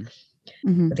does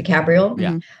with the cabriole,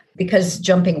 because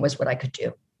jumping was what I could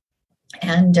do.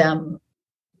 And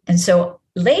so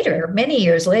later, many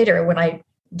years later, when I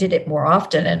did it more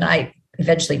often, and I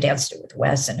eventually danced it with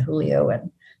Wes and Julio and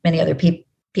many other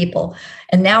people.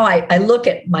 And now I look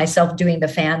at myself doing the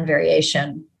fan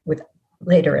variation with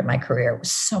later in my career, it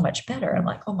was so much better. I'm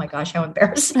like, oh my gosh, how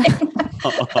embarrassing.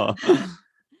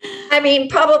 I mean,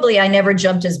 probably I never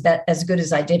jumped as good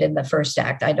as I did in the first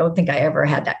act. I don't think I ever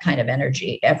had that kind of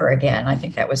energy ever again. I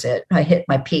think that was it. I hit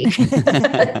my peak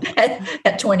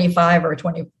at 25 or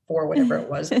 24, whatever it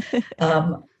was,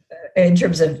 in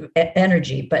terms of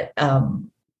energy. But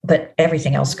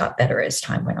everything else got better as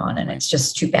time went on. And it's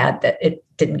just too bad that it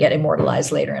didn't get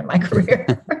immortalized later in my career.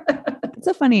 It's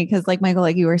so funny because, like Michael,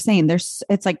 like you were saying,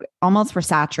 it's like almost we're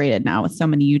saturated now with so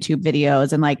many YouTube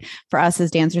videos. And like for us as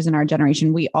dancers in our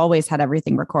generation, we always had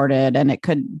everything recorded, and it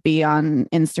could be on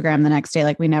Instagram the next day.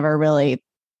 Like we never really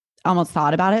almost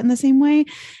thought about it in the same way.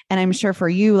 And I'm sure for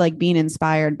you, like being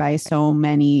inspired by so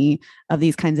many of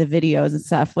these kinds of videos and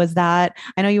stuff, was that,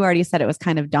 I know you already said it was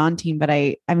kind of daunting, but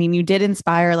I mean, you did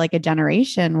inspire like a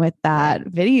generation with that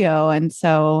video. And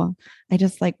so I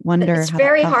just like wonder. It's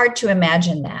very hard to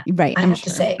imagine that. Right. I have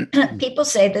to say, people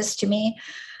say this to me,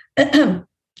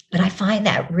 but I find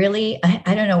that really,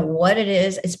 I don't know what it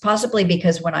is. It's possibly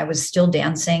because when I was still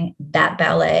dancing that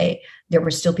ballet, there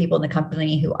were still people in the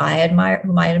company whom I admired.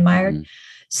 Mm-hmm.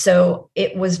 So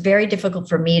it was very difficult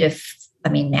for me to,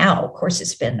 now, of course,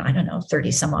 it's been,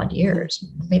 30 some odd years,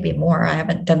 maybe more. I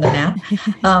haven't done the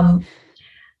math.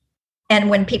 And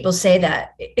when people say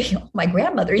that, my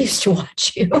grandmother used to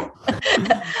watch you,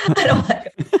 I don't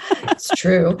like it. It's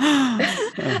true.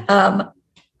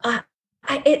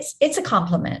 It's a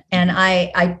compliment, and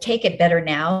I take it better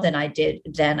now than I did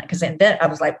then, because then I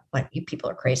was like, you people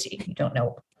are crazy.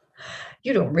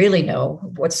 You don't really know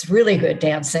what's really good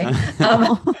dancing.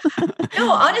 No,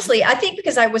 honestly, I think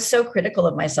because I was so critical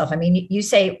of myself. I mean, you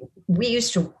say we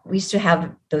used to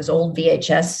have those old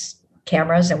VHS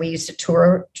cameras, and we used to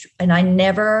tour, and I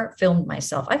never filmed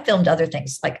myself. I filmed other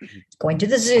things like going to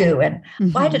the zoo. And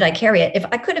why did I carry it? If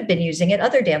I could have been using it,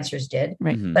 other dancers did.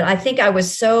 Right. But I think I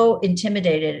was so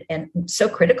intimidated and so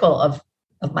critical of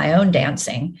my own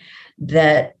dancing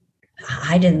that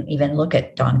I didn't even look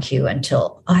at Don Q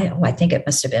until I think it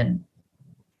must have been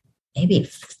maybe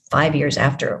 5 years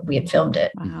after we had filmed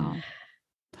it. Wow.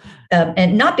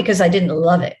 And not because I didn't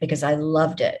love it, because I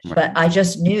loved it, but I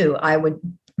just knew I would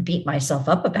beat myself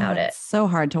up about it. It's so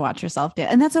hard to watch yourself do.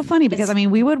 And that's so funny because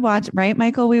we would watch, right,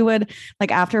 Michael? We would,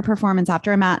 like, after a performance,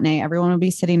 after a matinee, everyone would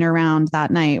be sitting around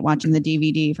that night watching the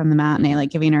DVD from the matinee,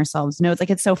 like giving ourselves notes. Like,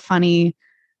 it's so funny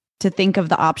to think of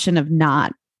the option of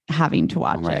not having to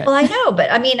watch it. Well, I know,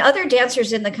 but I mean, other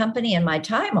dancers in the company in my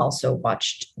time also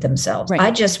watched themselves. Right.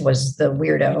 I just was the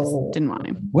weirdo. Didn't want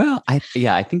to. Well, I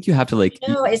think you have to, like,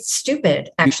 it's stupid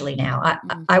actually. Now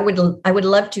I would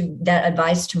love to, that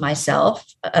advice to myself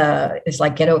is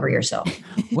like, get over yourself.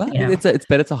 Well,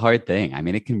 it's a hard thing. I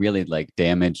mean, it can really, like,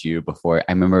 damage you before.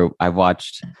 I remember I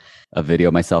watched a video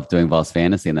of myself doing Valse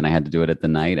Fantasy, and then I had to do it at the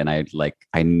night,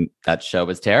 and that show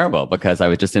was terrible because I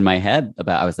was just in my head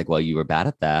I was like, well, you were bad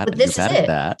at that. But this is it.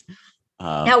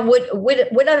 Now,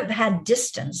 would I have had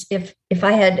distance if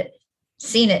I had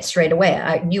seen it straight away?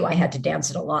 I knew I had to dance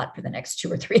it a lot for the next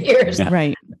 2 or 3 years. Yeah.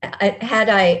 Right. Had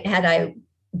I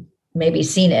maybe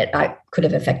seen it, I could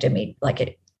have affected me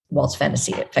like Waltz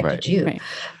Fantasy affected you. Right.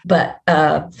 But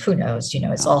who knows?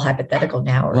 It's all hypothetical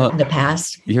now or in the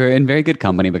past. You're in very good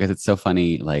company because it's so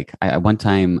funny. Like, one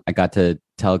time I got to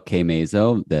tell Kay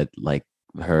Mazo that, like,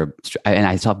 and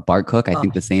I saw Bart Cook. I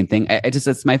think the same thing.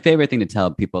 It's my favorite thing to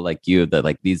tell people like you that,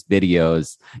 like, these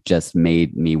videos just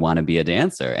made me want to be a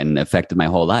dancer and affected my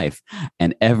whole life.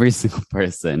 And every single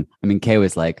person, I mean, Kay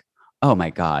was like, oh my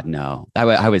God, no. I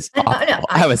was awful. No,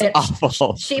 I was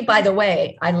awful. She, by the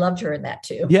way, I loved her in that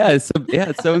too. Yeah,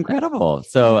 it's so incredible.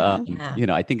 So,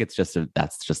 I think that's just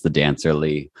the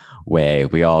dancerly way.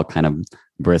 We all kind of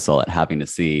bristle at having to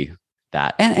see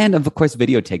that. And of course,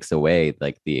 video takes away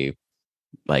the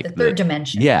third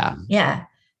dimension. Yeah. Yeah.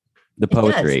 The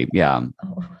poetry. Yeah.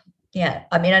 Oh, yeah.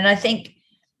 I mean, and I think,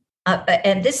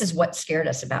 and this is what scared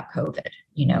us about COVID.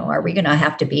 Are we going to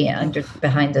have to be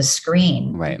behind the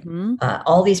screen? Right.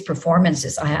 All these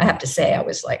performances, I have to say, I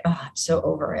was like, oh, I'm so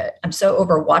over it. I'm so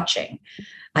over watching.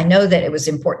 I know that it was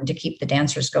important to keep the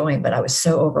dancers going, but I was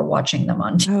so over watching them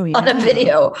on a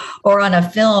video or on a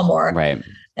film right.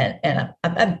 And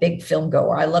I'm a big film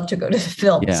goer. I love to go to the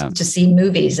films to see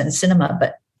movies and cinema,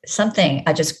 but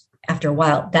after a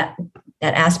while, that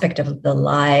aspect of the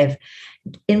live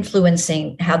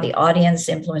influencing how the audience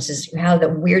influences, how the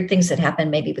weird things that happen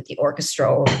maybe with the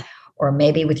orchestra or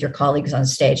maybe with your colleagues on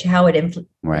stage, how it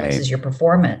influences your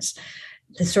performance,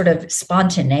 the sort of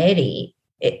spontaneity,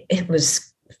 it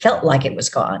felt like it was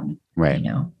gone. Right.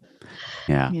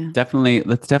 Yeah.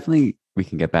 Definitely. We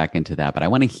can get back into that, but I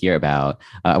want to hear about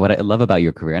what I love about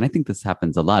your career, and I think this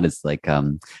happens a lot. Is like,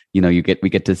 we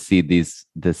get to see this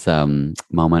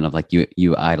moment of, like,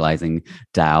 you idolizing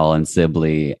Dowell and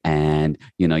Sibley, and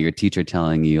your teacher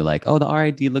telling you, like, oh, the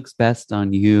RID looks best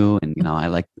on you, and I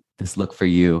like this look for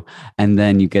you, and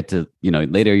then you get to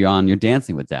later you're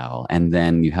dancing with Dowell, and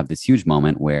then you have this huge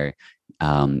moment where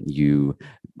you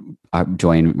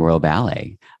join Royal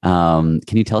Ballet. Can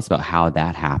you tell us about how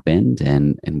that happened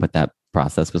and what that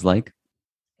process was like?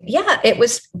 Yeah, it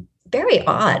was very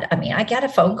odd. I mean, I got a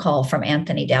phone call from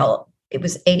Anthony Dowell. It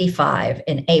was 1985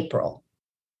 in April.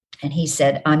 And he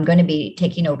said, I'm going to be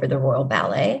taking over the Royal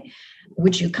Ballet.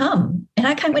 Would you come? And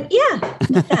I kind of went, yeah,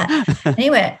 like that.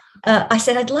 Anyway, I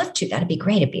said, I'd love to. That'd be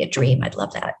great. It'd be a dream. I'd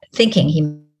love that. Thinking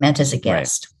he meant as a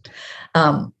guest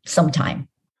sometime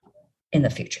in the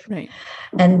future. Right.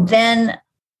 And then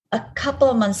a couple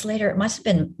of months later, it must have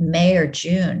been May or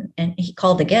June, and he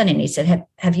called again and he said,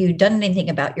 have you done anything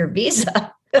about your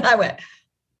visa? And I went,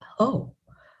 oh,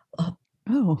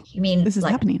 you mean this is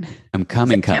like happening? I'm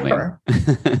coming.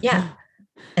 Yeah.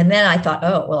 And then I thought,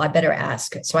 oh, well, I better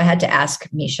ask. So I had to ask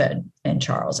Misha and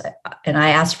Charles, and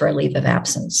I asked for a leave of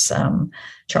absence.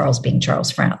 Charles being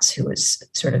Charles France, who was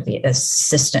sort of the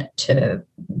assistant to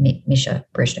Misha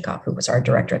Baryshnikov, who was our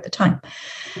director at the time.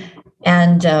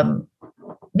 And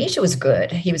Misha was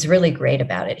good. He was really great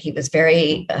about it. He was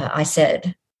very, I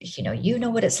said, you know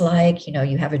what it's like,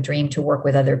 you have a dream to work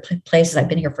with other places. I've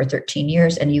been here for 13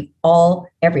 years and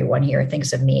everyone here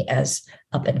thinks of me as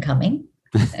up and coming.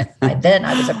 Then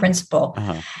I was a principal,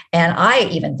 and I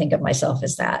even think of myself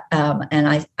as that. And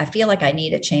I feel like I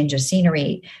need a change of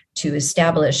scenery to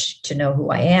know who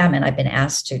I am. And I've been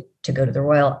asked to go to the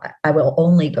Royal. I will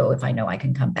only go if I know I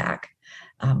can come back.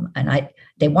 And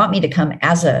they want me to come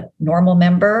as a normal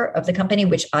member of the company,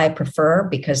 which I prefer,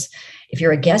 because if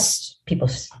you're a guest, people,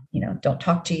 don't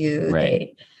talk to you.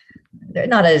 Right. They're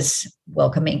not as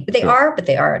welcoming. They are, but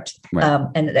they aren't. Right.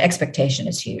 And the expectation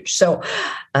is huge. So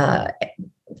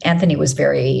Anthony was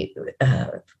very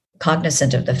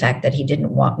cognizant of the fact that he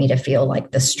didn't want me to feel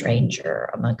like the stranger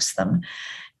amongst them.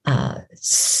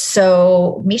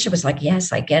 So Misha was like,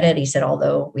 yes, I get it. He said,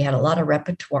 although we had a lot of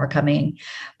repertoire coming,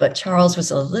 but Charles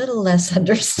was a little less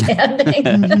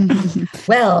understanding.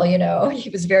 Well, he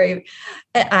was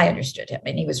I understood him,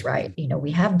 and he was right.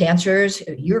 We have dancers,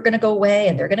 you're going to go away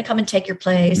and they're going to come and take your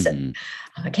place. And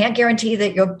I can't guarantee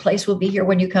that your place will be here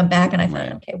when you come back. And I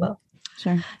thought, okay, well,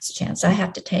 sure, it's a chance I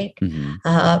have to take.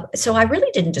 So I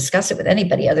really didn't discuss it with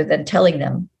anybody other than telling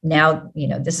them, now,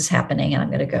 this is happening and I'm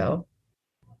going to go.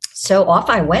 So off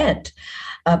I went.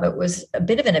 It was a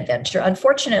bit of an adventure.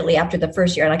 Unfortunately, after the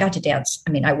first year, and I got to dance.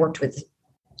 I mean, I worked with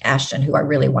Ashton, who I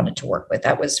really wanted to work with.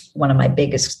 That was one of my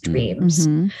biggest dreams.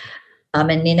 And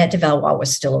Ninette de Valois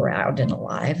was still around and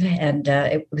alive. And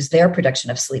it was their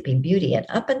production of Sleeping Beauty. And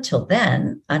up until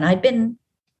then, and I'd been,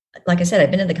 like I said,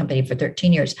 I'd been in the company for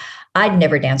 13 years. I'd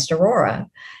never danced Aurora.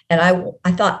 And I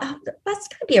thought, that's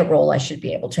going to be a role I should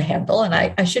be able to handle. And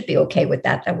I should be okay with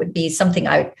that. That would be something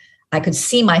I could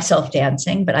see myself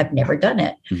dancing, but I've never done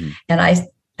it. And I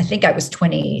think I was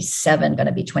 27, going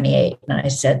to be 28. And I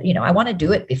said, I want to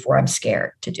do it before I'm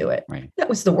scared to do it. Right. That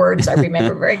was the words I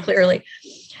remember very clearly.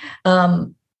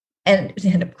 And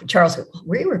Charles said,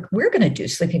 we're going to do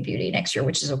Sleeping Beauty next year,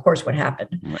 which is, of course, what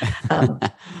happened.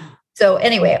 So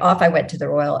anyway, off I went to the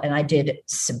Royal, and I did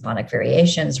symphonic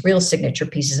variations, real signature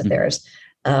pieces of theirs.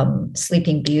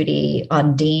 Sleeping Beauty,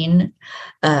 Undine,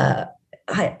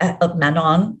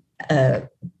 Manon,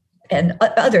 and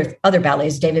other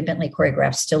ballets. David Bentley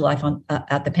choreographed Still Life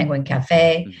at the Penguin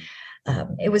Cafe.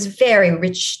 It was a very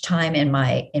rich time in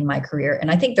my career,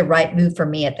 and I think the right move for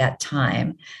me at that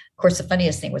time. Of course, the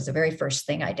funniest thing was the very first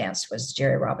thing I danced was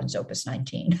Jerry Robbins' Opus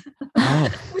 19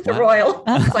 with the Royal.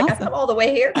 I was like, I've come all the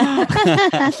way here.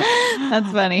 That's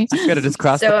funny. You could have just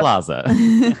crossed the plaza.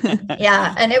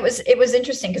 Yeah, and it was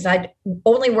interesting because I'd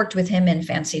only worked with him in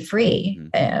Fancy Free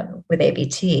with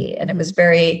ABT, and it was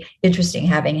very interesting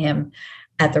having him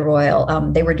at the Royal.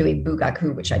 They were doing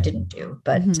Bugaku, which I didn't do,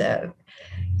 but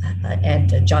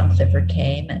and John Clifford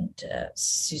came, and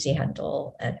Susie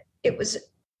Handel, and it was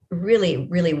really,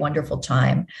 really wonderful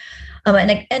time.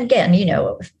 And again,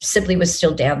 Sibley was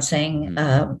still dancing.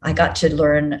 I got to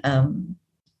learn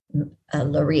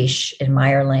Lariche in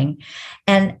Meyerling.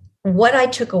 And what I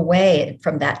took away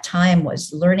from that time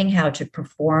was learning how to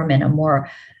perform in a more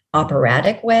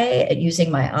operatic way,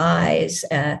 using my eyes.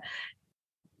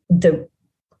 The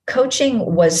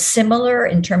coaching was similar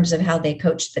in terms of how they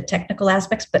coached the technical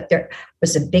aspects, but there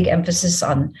was a big emphasis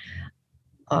on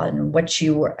what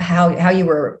you were, how you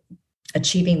were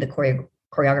achieving the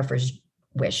choreographer's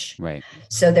wish. Right.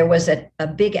 So there was a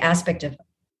big aspect of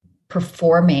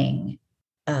performing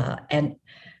and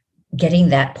getting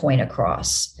that point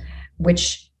across,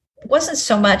 which wasn't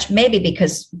so much, maybe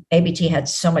because ABT had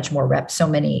so much more reps, so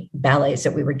many ballets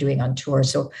that we were doing on tour.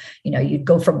 So, you'd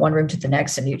go from one room to the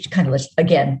next and you'd kind of,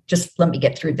 again, just let me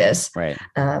get through this. Right.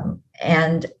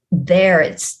 And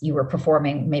there you were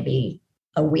performing maybe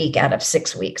a week out of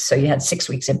 6 weeks. So you had 6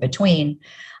 weeks in between.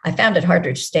 I found it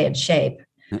harder to stay in shape.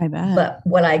 I bet. But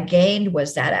what I gained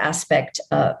was that aspect,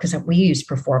 because we use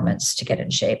performance to get in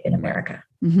shape in America.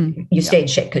 You stay in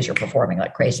shape because you're performing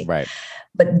like crazy. Right.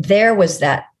 But there was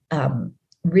that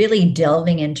really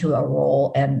delving into a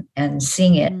role and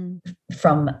seeing it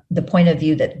from the point of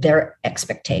view that their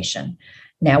expectation.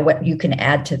 Now, what you can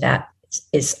add to that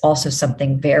is also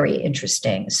something very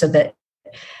interesting. So that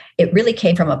it really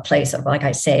came from a place of, like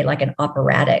I say, like an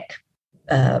operatic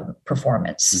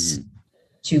performance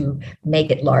to make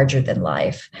it larger than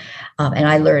life. And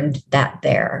I learned that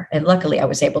there. And luckily, I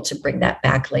was able to bring that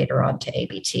back later on to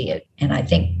ABT. And I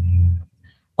think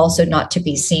also not to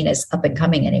be seen as up and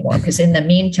coming anymore, because in the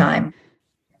meantime,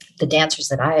 the dancers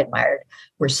that I admired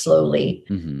were slowly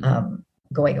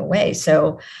going away.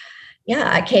 So yeah,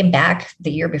 I came back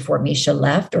the year before Misha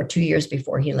left, or 2 years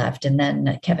before he left, and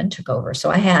then Kevin took over. So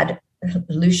I had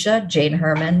Lucia, Jane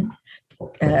Herman,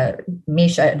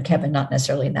 Misha, and Kevin, not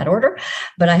necessarily in that order,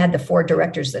 but I had the 4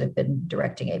 directors that have been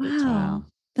directing ABT. Wow.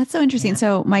 That's so interesting. Yeah.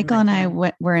 So Michael and I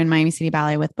were in Miami City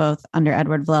Ballet with both under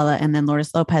Edward Villela and then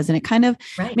Lourdes Lopez. And it kind of,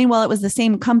 I mean, while it was the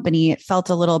same company, it felt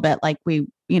a little bit like we,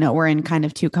 we're in kind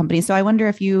of 2 companies. So I wonder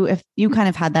if you kind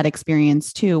of had that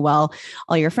experience too. Well,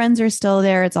 all your friends are still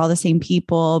there. It's all the same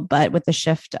people, but with the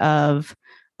shift of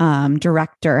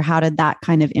director, how did that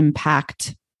kind of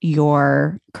impact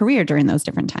your career during those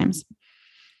different times?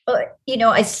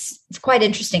 It's quite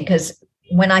interesting because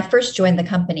when I first joined the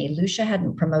company, Lucia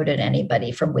hadn't promoted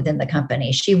anybody from within the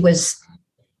company. She was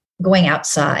going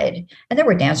outside, and there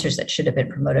were dancers that should have been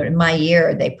promoted. In my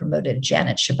year, they promoted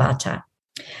Janet Shibata.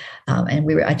 And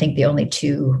we were, I think, the only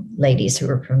two ladies who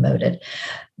were promoted.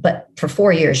 But for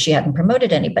 4 years, she hadn't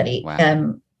promoted anybody.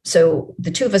 Wow. So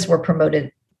the two of us were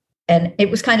promoted, and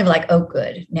it was kind of like, oh,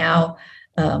 good. Now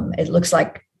it looks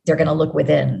like they're going to look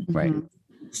within. Right.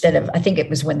 Instead of, I think it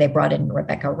was when they brought in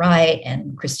Rebecca Wright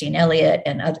and Christine Elliott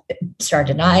and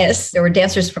Sardinias. There were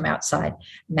dancers from outside.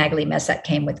 Magali Messat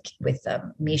came with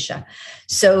Misha.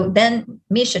 So then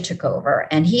Misha took over,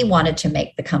 and he wanted to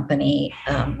make the company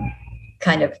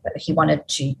he wanted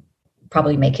to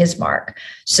probably make his mark.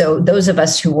 So those of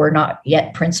us who were not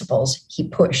yet principals, he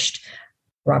pushed.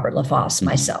 Robert LaFosse,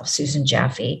 myself, Susan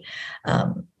Jaffe,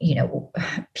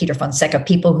 Peter Fonseca,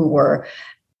 people who were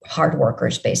hard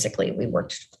workers, basically. We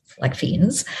worked like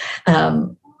fiends.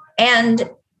 And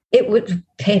it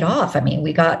paid off. I mean,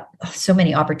 we got so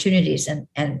many opportunities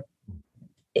and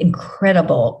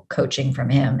incredible coaching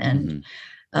from him. And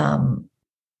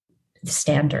the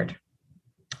standard,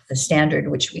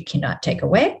 which we cannot take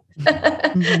away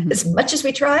as much as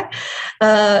we try.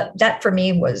 That for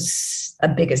me was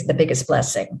the biggest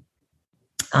blessing.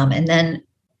 And then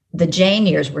the Jane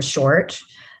years were short.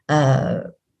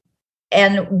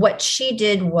 And what she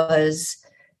did was,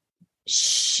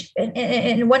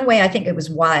 in one way, I think it was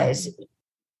wise.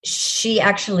 She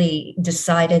actually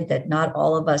decided that not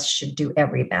all of us should do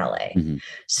every ballet. Mm-hmm.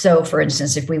 So, for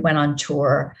instance, if we went on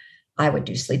tour, I would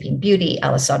do Sleeping Beauty,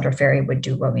 Alessandra Ferri would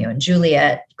do Romeo and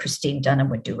Juliet, Christine Dunham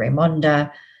would do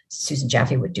Raymonda, Susan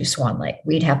Jaffe would do Swan Lake.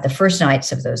 We'd have the first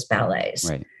nights of those ballets.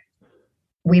 Right.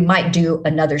 We might do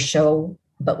another show,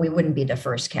 but we wouldn't be the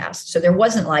first cast. So there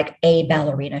wasn't like a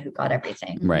ballerina who got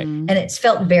everything. Right. And it's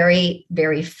felt very,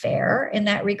 very fair in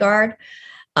that regard.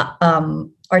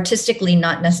 Artistically,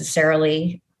 not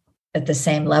necessarily at the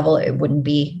same level. It wouldn't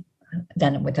be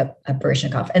then with a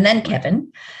Baryshnikov. And then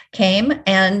Kevin came,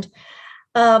 and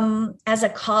as a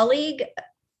colleague,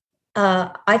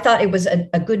 I thought it was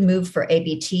a good move for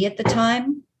ABT at the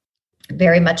time,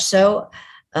 very much so,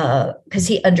 because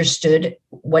he understood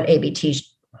what ABT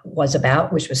was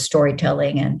about, which was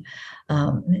storytelling, and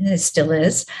it still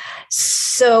is.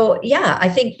 So, yeah, I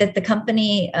think that the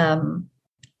company,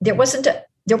 there wasn't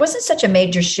such a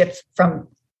major shift from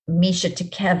Misha to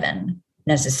Kevin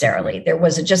necessarily. There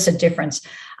was just a difference.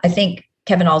 I think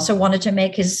Kevin also wanted to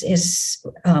make his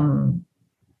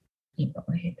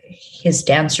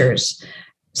dancers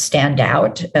stand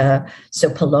out. So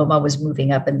Paloma was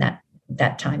moving up in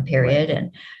that time period,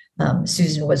 and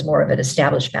Susan was more of an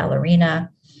established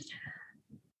ballerina.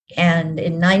 And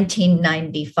in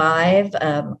 1995,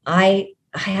 I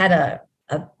had a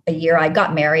year. I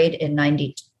got married in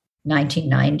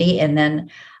 1990, and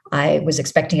then I was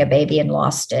expecting a baby and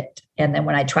lost it. And then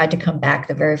when I tried to come back,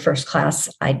 the very first class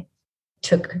I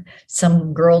took,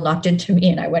 some girl knocked into me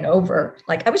and I went over,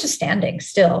 like I was just standing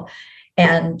still,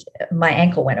 and my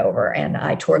ankle went over and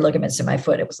I tore ligaments in my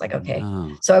foot. It was like, okay.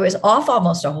 Oh. So I was off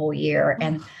almost a whole year,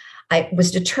 and I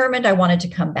was determined I wanted to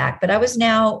come back, but I was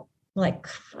now like,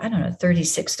 I don't know,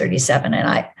 36, 37. And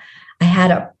I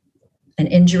had an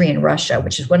injury in Russia,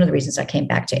 which is one of the reasons I came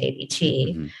back to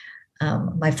ABT.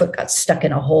 Mm-hmm. My foot got stuck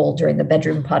in a hole during the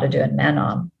bedroom pas de deux in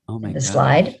Manon, the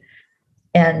slide.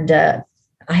 And I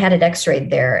had it x-rayed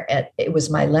there. It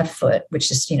was my left foot, which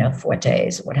is,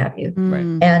 fouettes, what have you.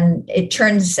 Right. And it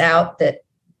turns out that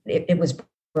it was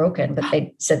broken, but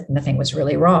they said nothing was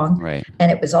really wrong. Right.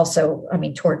 And it was also,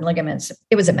 torn ligaments.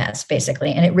 It was a mess,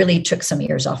 basically. And it really took some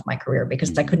years off my career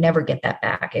because I could never get that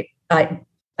back.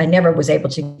 I never was able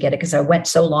to get it because I went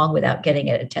so long without getting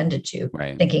it attended to,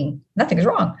 thinking nothing's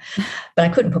wrong. But I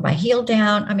couldn't put my heel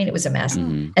down. It was a mess.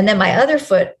 Mm-hmm. And then my other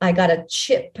foot, I got a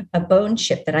bone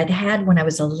chip that I'd had when I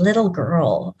was a little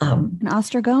girl. An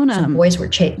osteogonum. Some boys were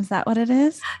chased. Is that what it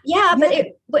is? Yeah, but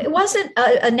it wasn't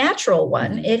a natural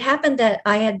one. It happened that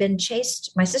I had been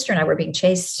chased. My sister and I were being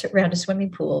chased around a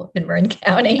swimming pool in Marin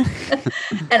County.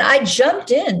 And I jumped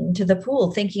into the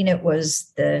pool thinking it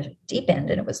was the deep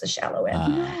end and it was the shallow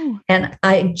end. And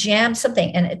I jammed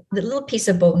something and the little piece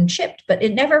of bone chipped, but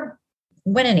it never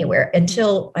went anywhere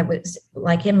until I was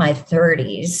like in my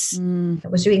 30s. I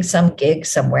was doing some gig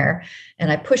somewhere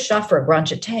and I pushed off for a grand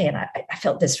jeté, and I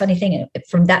felt this funny thing. And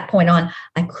from that point on,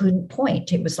 I couldn't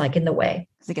point. It was like in the way.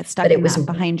 It gets stuck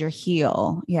behind your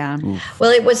heel. Yeah.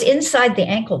 Well, it was inside the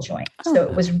ankle joint. So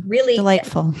it was really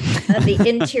delightful. The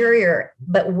interior,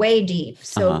 but way deep.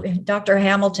 So Dr.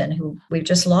 Hamilton, who we've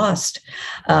just lost,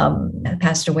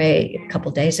 passed away a couple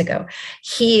of days ago.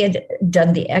 He had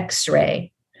done the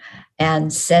X-ray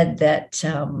and said that,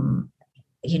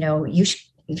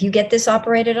 if you get this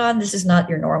operated on, this is not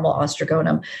your normal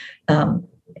osteogonum.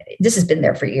 This has been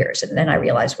there for years. And then I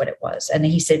realized what it was. And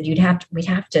he said, we'd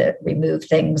have to remove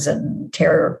things and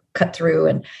cut through.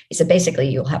 And he said, basically,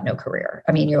 you'll have no career.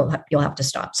 I mean, you'll have to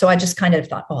stop. So I just kind of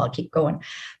thought, I'll keep going.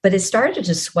 But it started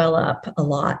to swell up a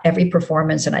lot every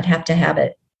performance. And I'd have to have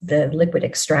the liquid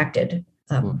extracted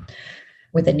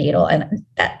with a needle. And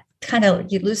that kind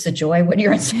of, you lose the joy when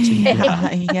you're in such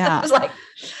pain. Yeah. It was like,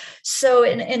 so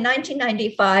in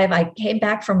 1995, I came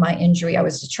back from my injury. I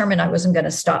was determined I wasn't going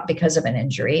to stop because of an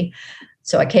injury.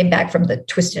 So I came back from the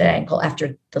twisted ankle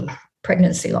after the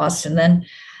pregnancy loss. And then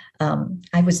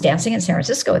I was dancing in San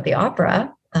Francisco at the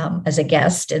opera as a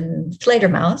guest in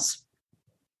Fledermaus.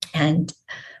 And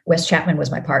Wes Chapman was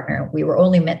my partner. We were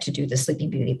only meant to do the Sleeping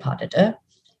Beauty pas de deux.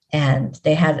 And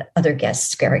they had other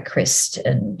guests, Gary Christ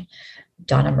and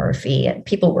Donna Murphy, and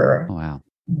people were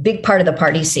big part of the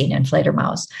party scene in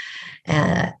Fledermaus.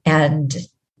 And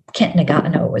Kent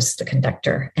Nagano was the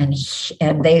conductor. And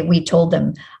we told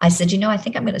them, I said, I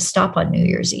think I'm going to stop on New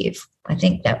Year's Eve. I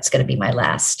think that's going to be my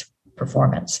last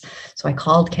performance. So I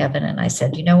called Kevin and I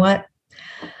said, you know what?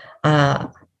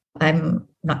 I'm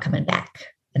not coming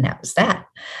back. And that was that.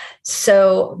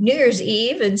 So New Year's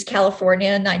Eve in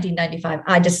California, 1995,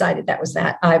 I decided that was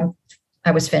that.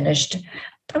 I was finished.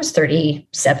 I was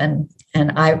 37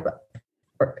 and I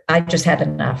just had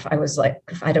enough. I was like,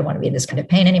 I don't want to be in this kind of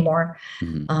pain anymore.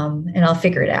 And I'll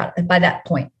figure it out. And by that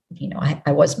point,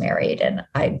 I was married and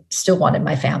I still wanted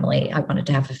my family. I wanted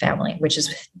to have a family, which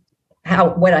is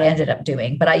what I ended up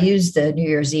doing. But I used the New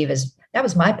Year's Eve that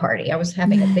was my party. I was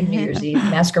having a big New Year's Eve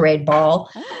masquerade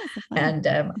ball and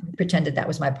pretended that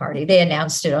was my party. They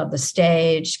announced it on the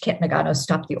stage. Kent Nagano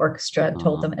stopped the orchestra and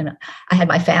told them, and I had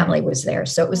my family was there.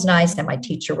 So it was nice. And my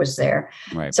teacher was there.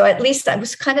 Right. So at least I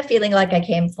was kind of feeling like I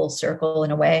came full circle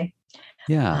in a way.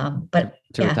 Yeah. But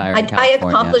I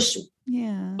accomplished.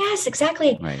 Yeah. Yes,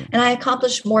 exactly. Right. And I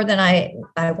accomplished more than I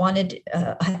wanted.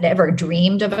 I had never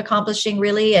dreamed of accomplishing,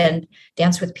 really, and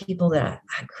danced with people that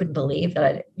I couldn't believe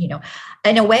that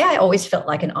in a way, I always felt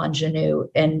like an ingenue,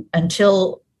 and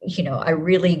until, I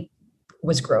really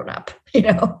was grown up,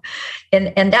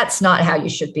 and that's not how you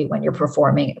should be when you're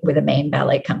performing with a main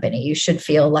ballet company. You should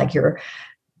feel like you're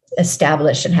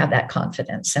established and have that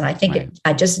confidence. And I think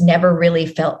I just never really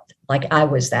felt like I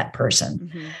was that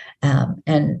person.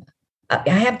 And I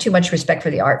have too much respect for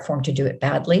the art form to do it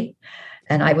badly.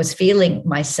 And I was feeling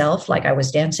myself like I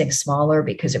was dancing smaller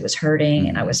because it was hurting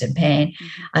and I was in pain.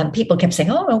 People kept saying,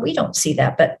 oh, no, we don't see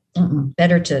that, but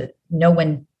better to know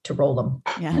when to roll them.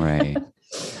 Yeah. Right.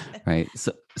 Right.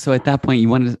 So at that point you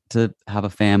wanted to have a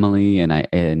family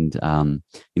and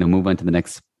move on to the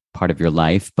next part of your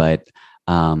life. But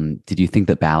did you think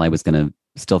that ballet was going to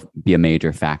still be a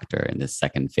major factor in this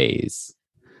second phase?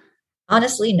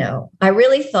 Honestly, no. I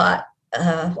really thought,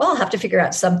 I'll have to figure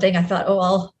out something. I thought,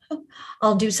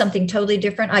 I'll do something totally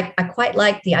different. I quite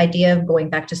like the idea of going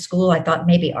back to school. I thought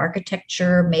maybe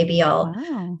architecture, maybe I'll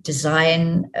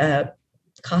design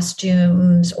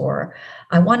costumes, or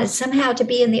I wanted somehow to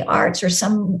be in the arts or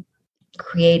some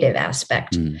creative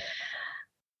aspect.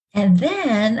 And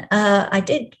then I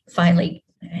did finally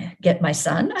get my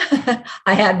son.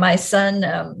 I had my son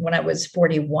when I was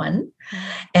 41.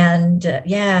 And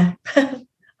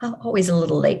always a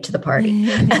little late to the party.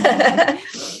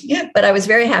 But I was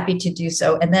very happy to do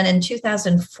so. And then in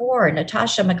 2004,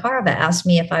 Natasha Makarova asked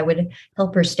me if I would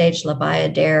help her stage La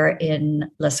Bayadere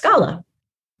in La Scala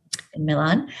in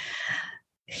Milan.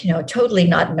 Totally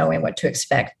not knowing what to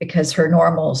expect, because her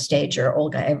normal stager,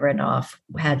 Olga Evrenov,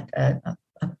 had a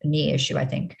knee issue, I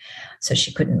think. So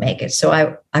she couldn't make it. So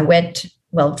I went,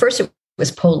 first it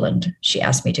was Poland. She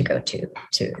asked me to go to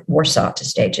Warsaw to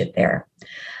stage it there.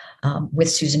 With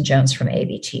Susan Jones from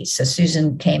ABT. So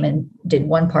Susan came and did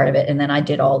one part of it, and then I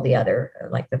did all the other,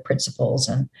 like the principals,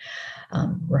 and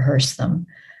rehearsed them.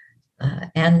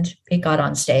 And it got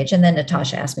on stage. And then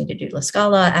Natasha asked me to do La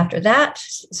Scala after that.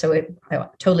 So I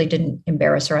totally didn't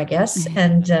embarrass her, I guess.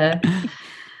 And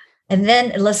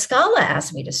then La Scala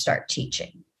asked me to start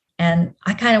teaching. And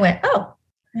I kind of went,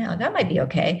 that might be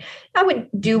okay. I would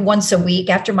do once a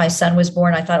week. After my son was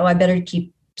born, I thought, I better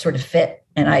keep sort of fit.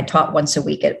 And I taught once a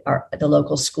week at the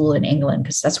local school in England,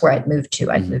 because that's where I'd moved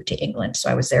to. I'd moved to England. So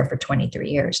I was there for 23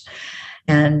 years.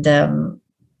 And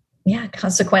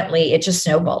consequently, it just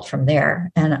snowballed from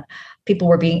there. And people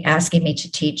were asking me to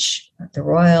teach the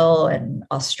Royal and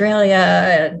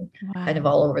Australia and kind of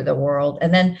all over the world.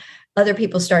 And then other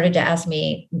people started to ask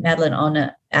me. Madeline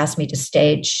Ona asked me to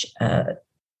stage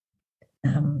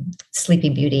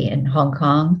Sleeping Beauty in Hong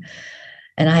Kong.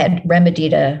 And I had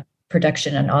remedied a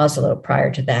production in Oslo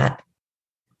prior to that.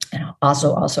 And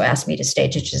Oslo also asked me to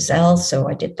stage a Giselle, so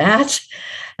I did that.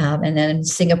 And then in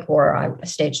Singapore, I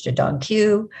staged a Don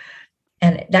Q.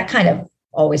 And that kind of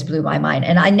always blew my mind.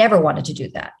 And I never wanted to do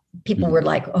that. People were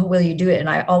like, "Oh, will you do it?" And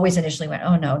I always initially went,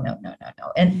 "Oh, no.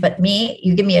 But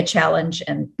you give me a challenge.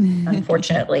 And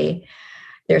unfortunately,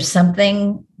 there's some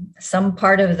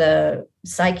part of the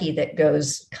psyche that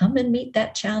goes, come and meet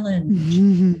that challenge.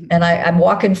 And I'm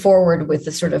walking forward with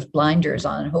the sort of blinders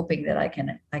on, hoping that I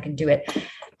can do it.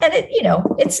 And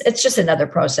it's just another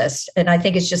process. And I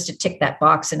think it's just to tick that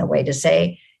box in a way to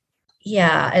say,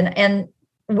 yeah. And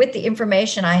with the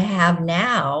information I have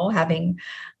now, having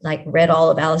read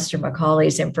all of Alistair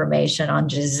Macaulay's information on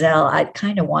Giselle, I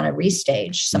kind of want to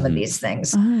restage some of these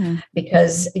things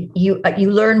because you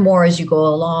learn more as you go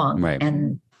along. Right.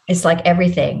 And it's like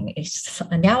everything.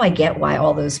 Now I get why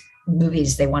all those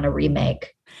movies they want to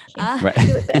remake. Right.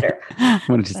 Do it better. I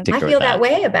feel that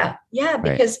way about,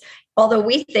 because although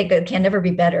we think it can never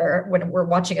be better when we're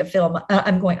watching a film,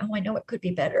 I'm going, oh, I know it could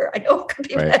be better. I know it could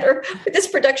be better. With this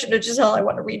production of Giselle, I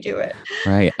want to redo it.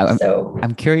 Right.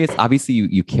 I'm curious. Obviously,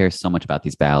 you care so much about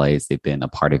these ballets. They've been a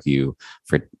part of you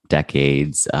for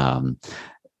decades.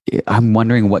 I'm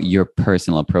wondering what your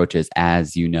personal approach is,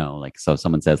 as you know, so if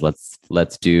someone says,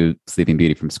 let's do Sleeping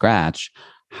Beauty from scratch.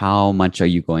 How much are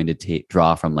you going to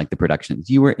draw from the productions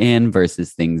you were in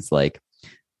versus things like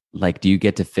do you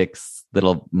get to fix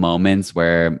little moments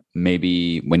where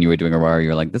maybe when you were doing Aurora,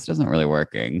 you're like, this isn't really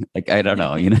working. I don't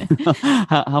know,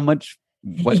 how much.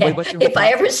 If I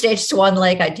ever stage Swan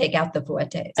Lake, I'd take out the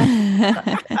fouettes.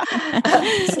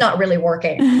 It's not really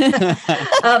working.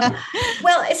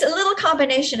 Well, it's a little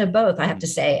combination of both, I have to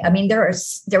say. I mean, there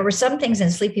were some things in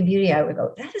Sleeping Beauty I would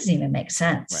go, that doesn't even make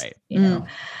sense. Right.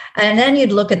 And then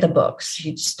you'd look at the books,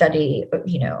 you'd study,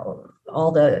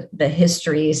 all the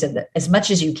histories and as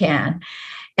much as you can.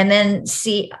 And then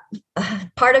see,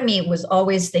 part of me was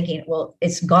always thinking, well,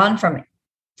 it's gone from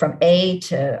A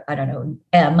to, I don't know,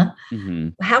 M. Mm-hmm.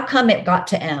 How come it got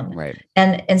to M? Right.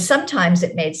 And sometimes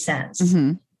it made sense.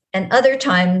 Mm-hmm. And other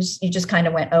times you just kind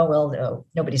of went, oh, well, no,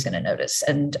 nobody's going to notice.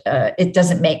 And it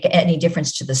doesn't make any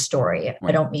difference to the story. Right.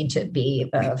 I don't mean to be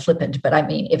flippant, but I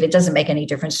mean, if it doesn't make any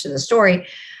difference to the story,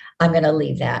 I'm going to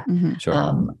leave that. Mm-hmm.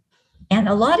 Sure. And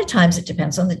a lot of times it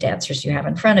depends on the dancers you have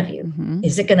in front of you. Mm-hmm.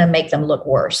 Is it going to make them look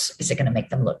worse? Is it going to make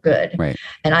them look good? Right.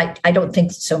 And I don't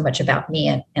think so much about me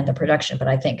and the production, but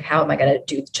I think, how am I going to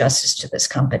do justice to this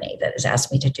company that has asked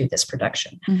me to do this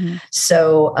production? Mm-hmm.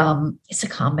 So it's a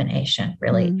combination,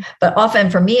 really. Mm-hmm. But often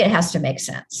for me, it has to make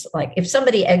sense. Like if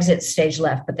somebody exits stage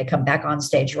left, but they come back on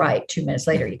stage right 2 minutes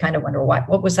later, you kind of wonder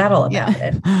what was that all about?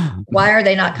 Yeah. And why are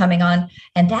they not coming on?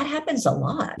 And that happens a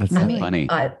lot. That's so funny.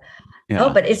 Oh,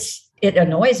 but it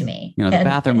annoys me. The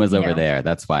bathroom was over there.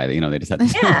 That's why, they just had to.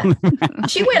 Yeah.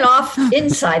 She went off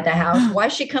inside the house. Why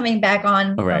is she coming back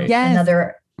on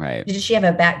another? Right. Did she have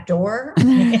a back door?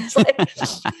 It's so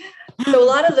a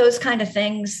lot of those kind of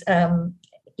things,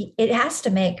 it has to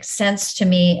make sense to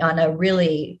me on a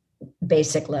really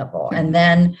basic level. And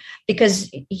then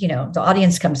because, the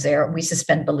audience comes there, we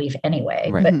suspend belief anyway,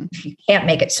 but you can't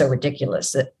make it so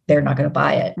ridiculous that they're not going to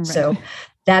buy it. Right. So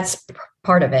that's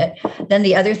part of it. Then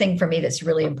the other thing for me that's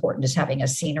really important is having a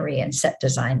scenery and set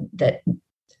design that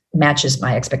matches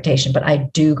my expectation. But I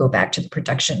do go back to the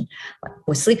production.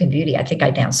 With Sleeping Beauty, I think I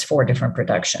danced 4 different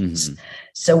productions. Mm-hmm.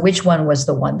 So which one was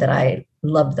the one that I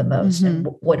loved the most? Mm-hmm. And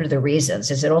what are the reasons?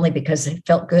 Is it only because it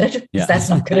felt good? Yeah. That's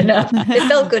not good enough. It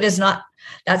felt good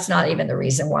that's not even the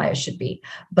reason why it should be.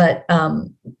 But,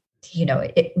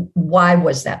 why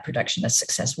was that production a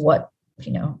success? What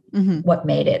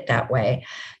made it that way?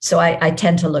 So I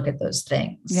tend to look at those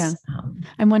things. Yeah.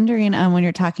 I'm wondering when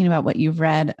you're talking about what you've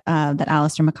read that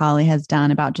Alistair Macaulay has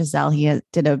done about Giselle, he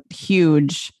did a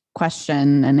huge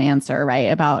question and answer,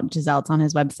 right, about Giselle. It's on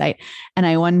his website. And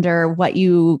I wonder what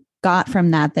you got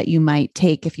from that you might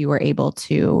take if you were able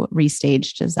to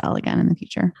restage Giselle again in the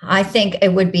future. I think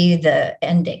it would be the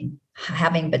ending,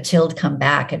 having Bathilde come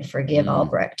back and forgive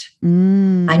Albrecht.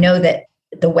 I know that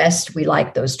the West, we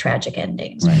like those tragic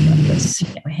endings.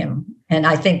 Right? Him And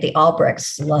I think the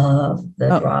Albrechts love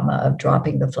the drama of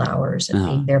dropping the flowers and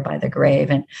being there by the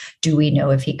grave. And do we know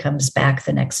if he comes back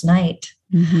the next night?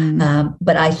 Mm-hmm.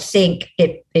 But I think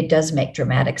it does make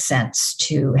dramatic sense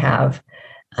to have,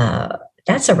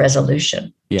 that's a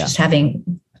resolution. Yeah. Just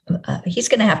having, he's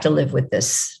going to have to live with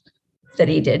this that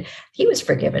he did. He was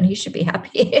forgiven. He should be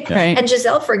happy. Right. And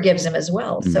Giselle forgives him as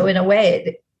well. Mm-hmm. So in a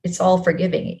way, it's all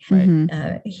forgiving.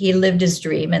 Right. He lived his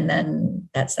dream, and then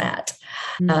that's that.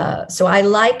 Mm-hmm. So I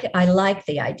like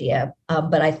the idea,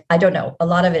 but I don't know. A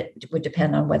lot of it would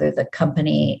depend on whether the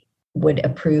company would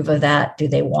approve of that. Do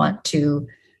they want to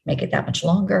make it that much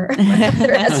longer?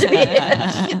 There has to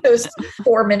be those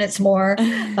 4 minutes more.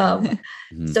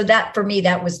 So that for me,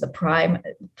 that was the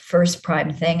first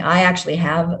prime thing. I actually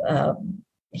have.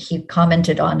 He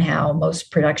commented on how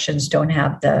most productions don't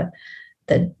have the.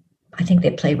 I think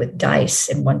they play with dice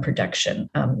in one production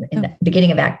in the beginning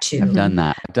of Act 2. I've done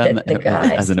that. I've done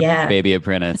that as a baby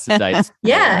apprentice. Dice.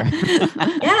 Yeah.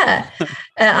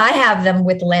 I have them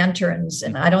with lanterns,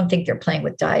 and I don't think they're playing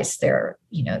with dice. They're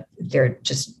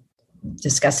just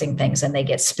discussing things, and they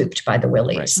get spooked by the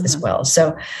willies as well.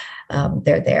 So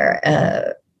they're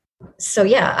there. So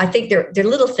yeah, I think they're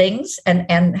little things,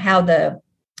 and how the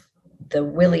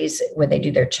willies, when they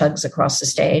do their chugs across the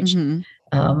stage,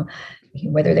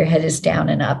 whether their head is down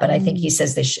and up. And I think he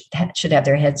says they should have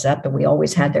their heads up, and we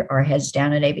always had our heads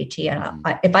down at ABT. And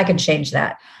if I could change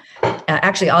that,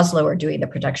 actually Oslo are doing the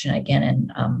production again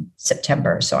in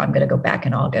September. So I'm going to go back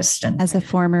in August. And as a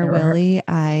former Willie,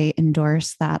 I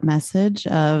endorse that message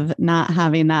of not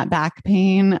having that back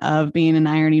pain of being an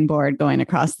ironing board going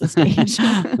across the stage.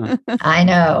 I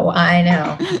know.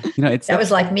 That was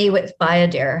like me with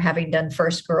Bayadere, having done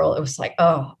First Girl. It was like,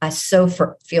 I so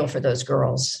feel for those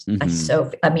girls.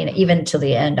 Mm-hmm. Even to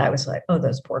the end, I was like,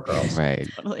 those poor girls. Right.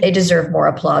 They deserve more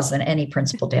applause than any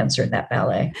principal dancer in that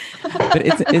ballet. But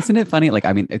isn't it funny?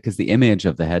 Because the image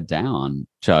of the head down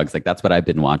chugs, that's what I've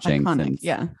been watching. Iconic, since.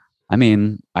 Yeah.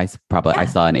 I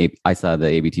saw the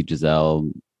ABT Giselle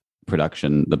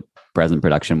production, the present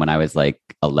production, when I was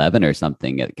 11 or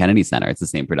something at Kennedy Center. It's the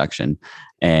same production,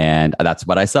 and that's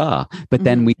what I saw. But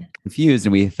then we get confused,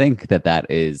 and we think that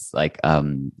is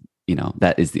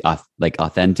that is the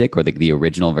authentic or the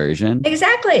original version.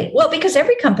 Exactly. Well, because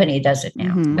every company does it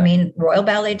now. Mm-hmm. Royal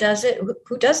Ballet does it.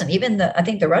 Who doesn't? Even I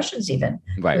think the Russians, even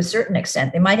to a certain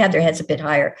extent, they might have their heads a bit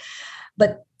higher,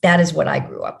 but that is what I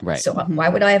grew up with. Right. So why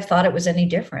would I have thought it was any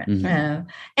different? Mm-hmm.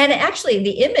 And actually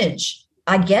the image,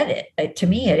 I get it. To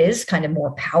me, it is kind of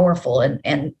more powerful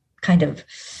and kind of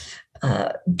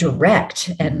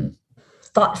direct and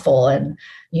thoughtful and,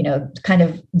 kind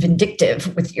of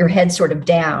vindictive with your head sort of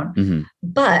down,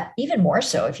 but even more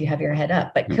so if you have your head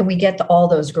up. But can we get all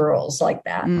those girls like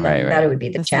that? That would be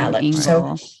the challenge.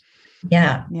 So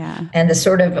yeah. And the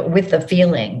sort of with the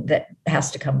feeling that has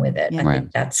to come with it. I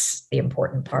think that's the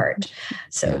important part.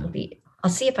 So I'll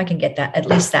see if I can get that, at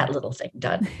least that little thing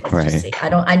done. Let's just see. I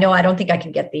don't think I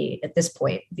can get at this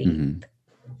point, the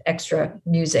extra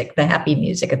music, the happy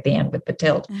music at the end with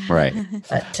Batilde. Right.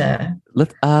 But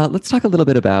let's talk a little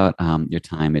bit about your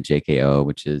time at JKO,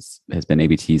 which has been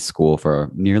ABT's school for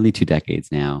nearly 2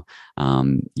 decades now.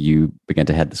 You began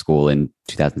to head the school in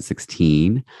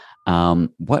 2016.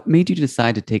 What made you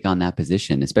decide to take on that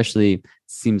position? Especially,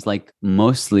 seems like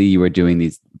mostly you were doing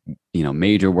these,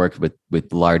 major work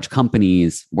with large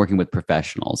companies, working with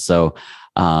professionals. So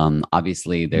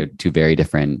obviously there are 2 very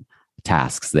different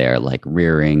tasks there, like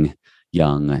rearing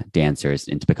young dancers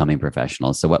into becoming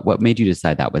professionals. So what made you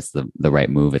decide that was the right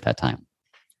move at that time?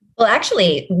 Well,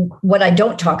 actually, what I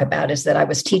don't talk about is that I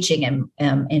was teaching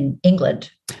in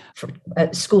England for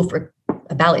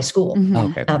a ballet school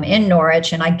in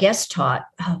Norwich, and I guest taught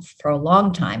for a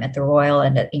long time at the Royal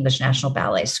and at English National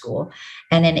Ballet School.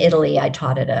 And in Italy, I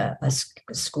taught at a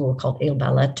school called Il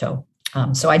Balletto.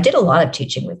 So I did a lot of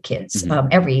teaching with kids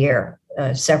every year,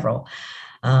 several.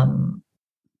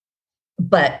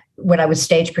 But when I would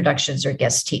stage productions or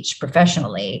guest teach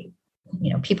professionally,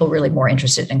 people really more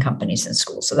interested in companies than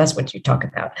schools. So that's what you talk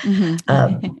about in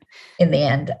the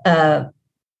end.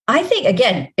 I think,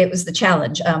 again, it was the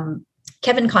challenge.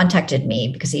 Kevin contacted me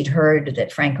because he'd heard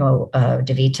that Franco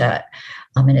De Vita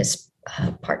and his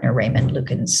partner Raymond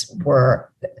Lukens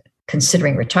were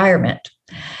considering retirement.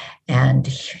 And,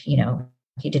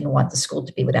 he didn't want the school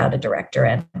to be without a director.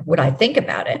 And would I think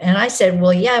about it? And I said,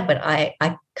 well, yeah, but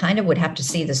I kind of would have to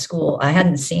see the school. I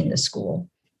hadn't seen the school,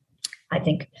 I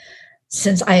think,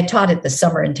 since I had taught at the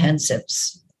summer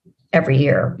intensives every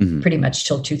year, pretty much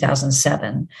till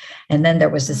 2007. And then there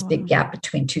was this big gap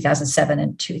between 2007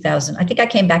 and 2000. I think I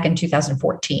came back in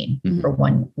 2014 for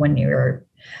one year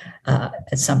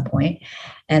at some point.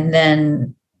 And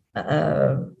then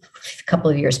a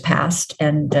couple of years passed,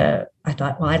 and I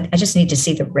thought, well, I just need to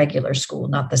see the regular school,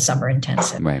 not the summer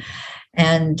intensive. Right.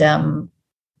 And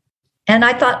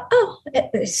I thought, oh,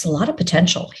 it's a lot of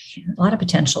potential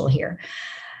here.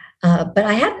 But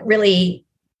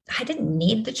I didn't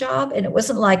need the job. And it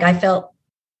wasn't like I felt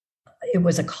it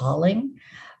was a calling,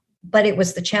 but it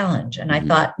was the challenge. And I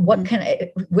thought,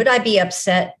 would I be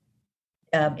upset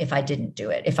if I didn't do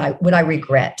it? Would I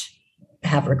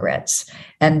have regrets?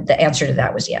 And the answer to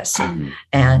that was yes.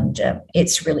 And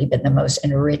it's really been the most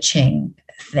enriching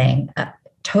thing,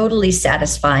 totally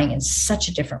satisfying in such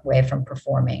a different way from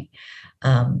performing.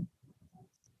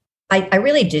 I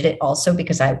really did it also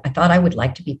because I thought I would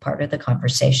like to be part of the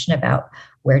conversation about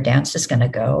where dance is going to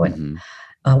go and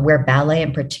where ballet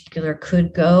in particular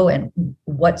could go and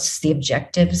what's the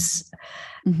objectives.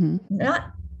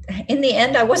 Not in the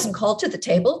end, I wasn't called to the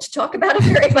table to talk about it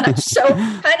very much. So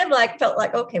kind of felt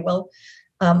like, okay, well,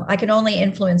 I can only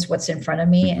influence what's in front of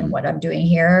me and what I'm doing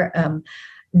here.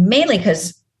 Mainly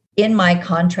because in my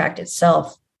contract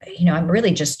itself, I'm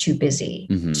really just too busy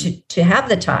to have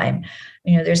the time.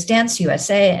 There's Dance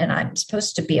USA and I'm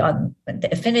supposed to be on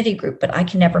the affinity group, but I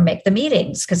can never make the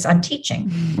meetings because I'm teaching,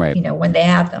 when they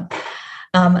have them.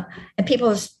 And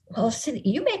people say, well, Cynthia,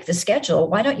 you make the schedule.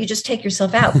 Why don't you just take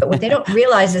yourself out? But what they don't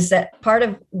realize is that part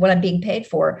of what I'm being paid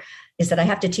for is that I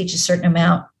have to teach a certain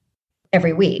amount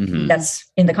every week.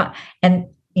 That's in the and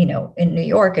in New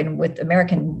York and with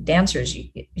American dancers,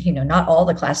 not all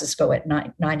the classes go at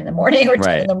 9 in the morning or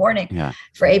 10 in the morning. Yeah.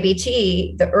 For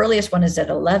ABT, the earliest one is at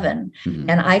 11.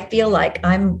 And I feel like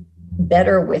I'm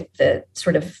better with the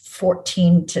sort of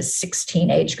 14 to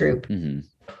 16 age group.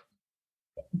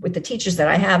 With the teachers that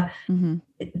I have,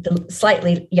 the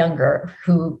slightly younger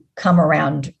who come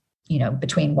around,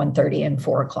 between 1:30 and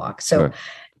 4 o'clock. So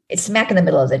it's smack in the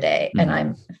middle of the day. And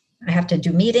I have to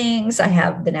do meetings. I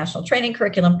have the national training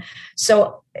curriculum.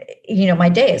 So, my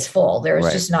day is full. There's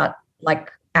just not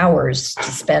hours to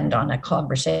spend on a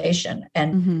conversation.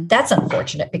 And that's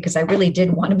unfortunate because I really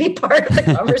did want to be part of the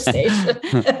conversation.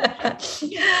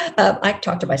 I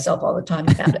talk to myself all the time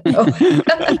about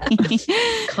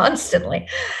it, constantly.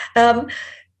 And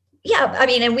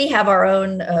we have our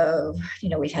own,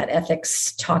 we've had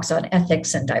talks on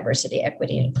ethics and diversity,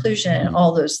 equity, and inclusion, and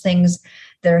all those things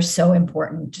that are so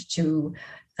important to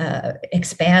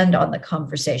expand on the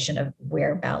conversation of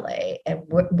where ballet and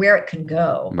where it can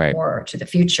go more to the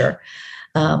future.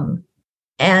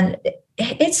 And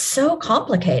it's so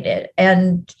complicated.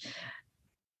 And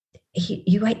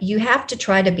you have to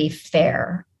try to be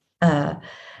fair.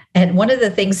 And one of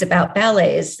the things about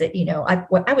ballet is that,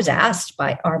 I was asked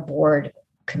by our board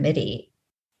committee,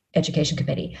 education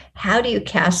committee, how do you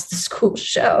cast the school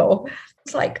show?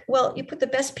 It's like, well, you put the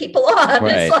best people on.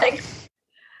 It's like,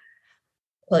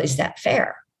 well, is that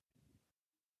fair?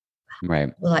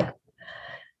 Right.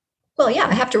 Well, yeah,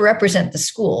 I have to represent the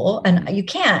school and you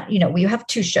can't, we have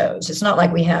 2 shows. It's not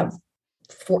like we have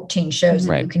 14 shows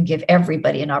and you can give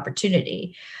everybody an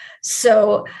opportunity.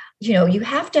 So, you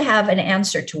have to have an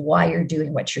answer to why you're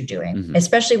doing what you're doing,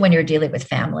 especially when you're dealing with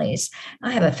families.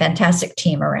 I have a fantastic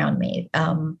team around me.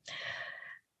 And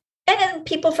then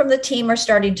people from the team are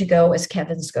starting to go as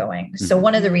Kevin's going. So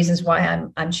one of the reasons why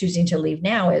I'm choosing to leave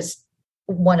now is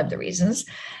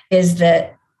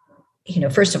that,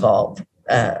 first of all,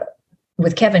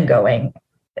 with Kevin going,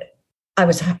 I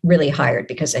was really hired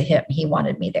because of him. He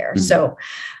wanted me there. So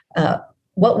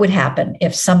what would happen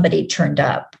if somebody turned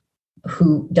up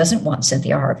who doesn't want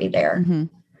Cynthia Harvey there,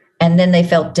 and then they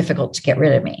felt difficult to get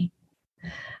rid of me?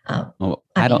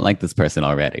 I don't like this person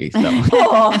already. So.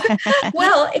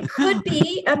 Well, it could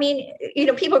be. I mean,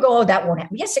 people go, "Oh, that won't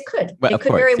happen." Yes, it could. Well, it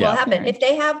could very well happen if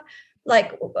they have.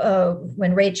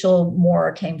 When Rachel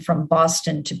Moore came from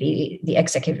Boston to be the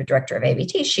executive director of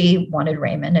ABT, she wanted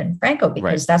Raymond and Franco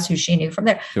because that's who she knew from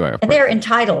there. Sure, and they're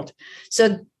entitled.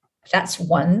 So that's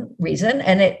one reason.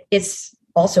 And it's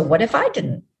also, what if I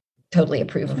didn't totally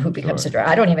approve of who becomes a director?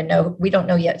 I don't even know. We don't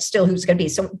know yet still who's going to be.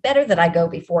 So better that I go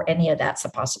before any of that's a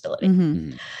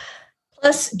possibility.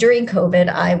 Plus, during COVID,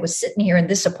 I was sitting here in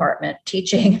this apartment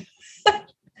teaching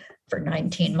for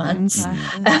 19 months.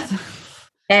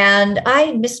 And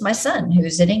I missed my son,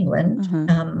 who's in England.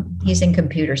 He's in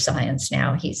computer science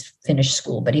now. He's finished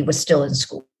school, but he was still in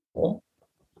school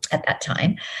at that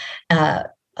time,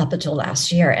 up until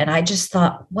last year. And I just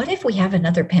thought, what if we have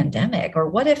another pandemic? Or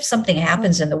what if something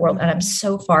happens in the world and I'm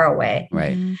so far away?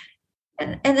 Right.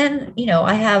 And then,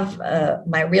 I have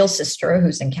my real sister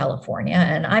who's in California,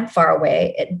 and I'm far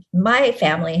away. My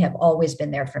family have always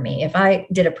been there for me. If I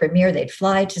did a premiere, they'd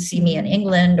fly to see me in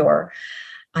England, or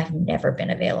I've never been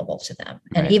available to them.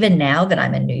 And even now that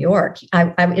I'm in New York,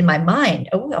 I in my mind,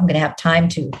 I'm going to have time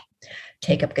to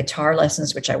take up guitar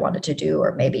lessons, which I wanted to do,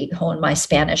 or maybe hone my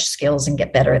Spanish skills and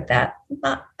get better at that.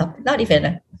 Not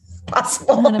even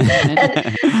possible. Not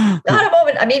a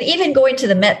moment. I mean, even going to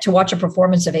the Met to watch a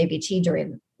performance of ABT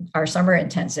during our summer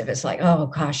intensive is like, oh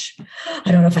gosh,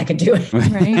 I don't know if I could do it.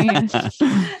 Right.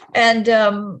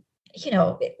 And,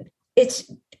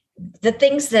 it's the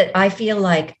things that I feel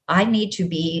like I need to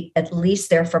be at least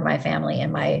there for my family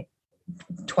in my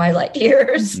twilight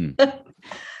years.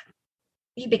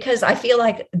 Because I feel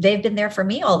like they've been there for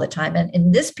me all the time. And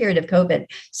in this period of COVID,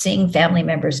 seeing family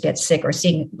members get sick or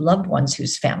seeing loved ones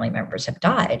whose family members have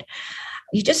died,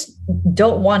 you just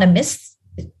don't want to miss,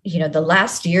 the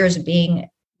last years of being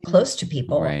close to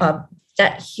people. Right.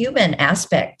 That human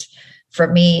aspect for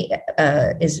me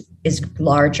is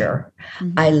larger.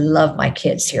 Mm-hmm. I love my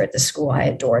kids here at the school. I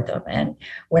adore them. And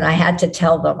when I had to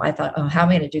tell them, I thought, how am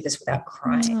I going to do this without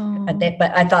crying?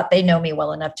 But I thought they know me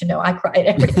well enough to know I cry at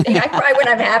everything. I cry when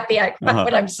I'm happy. I cry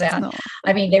when I'm sad.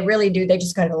 I mean, they really do. They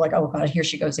just kind of like, oh God, here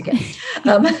she goes again.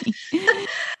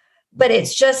 But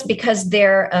it's just because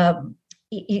they're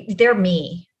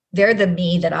me. They're the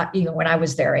me that I, when I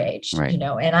was their age, right.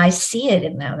 And I see it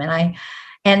in them.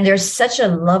 And there's such a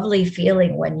lovely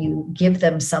feeling when you give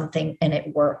them something and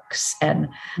it works. And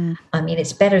I mean,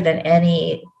 it's better than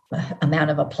any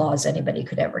amount of applause anybody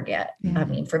could ever get. I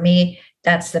mean, for me,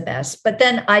 that's the best. But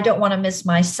then I don't want to miss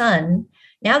my son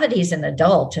now that he's an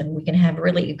adult and we can have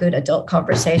really good adult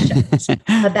conversations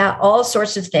about all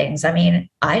sorts of things. I mean,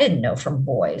 I didn't know from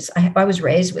boys. I was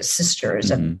raised with sisters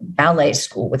and ballet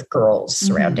school with girls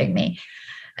surrounding me.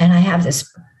 And I have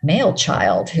this male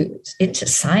child who's into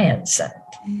science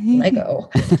and Lego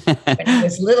when he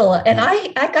was little. And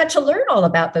I got to learn all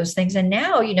about those things. And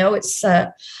now, it's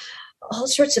all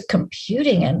sorts of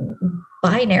computing and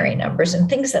binary numbers and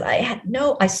things that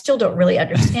I still don't really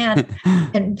understand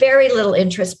and very little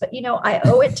interest. But, I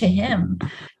owe it to him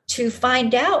to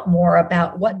find out more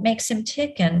about what makes him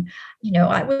tick. And,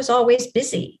 I was always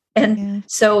busy. And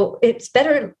so it's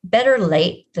better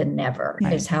late than never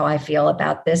is how I feel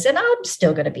about this. And I'm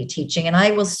still going to be teaching and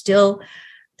I will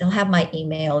they'll have my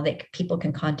email that people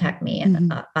can contact me.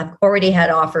 And I've already had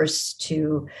offers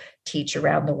to teach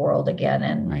around the world again.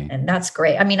 And that's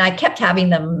great. I mean, I kept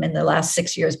having them in the last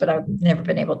 6 years, but I've never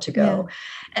been able to go.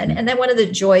 Yeah. And then one of the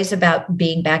joys about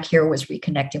being back here was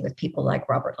reconnecting with people like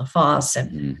Robert LaFosse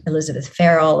and Elizabeth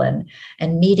Farrell and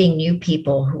meeting new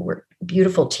people who were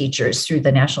beautiful teachers through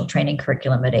the national training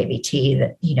curriculum at ABT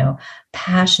that,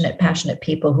 passionate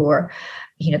people who are,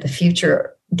 the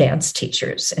future dance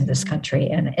teachers in this country.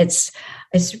 And it's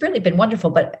really been wonderful.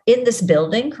 But in this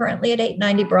building currently at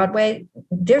 890 Broadway,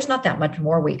 there's not that much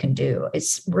more we can do.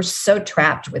 We're so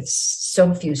trapped with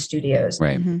so few studios.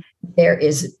 Right. There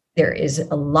is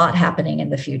a lot happening in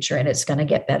the future, and it's going to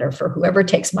get better for whoever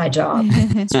takes my job.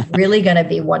 It's really going to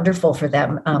be wonderful for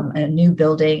them. A new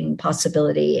building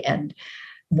possibility and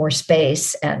more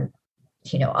space and,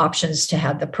 options to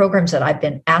have the programs that I've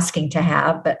been asking to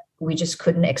have, but we just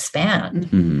couldn't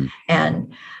expand.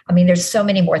 And I mean, there's so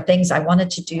many more things I wanted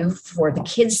to do for the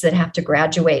kids that have to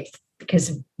graduate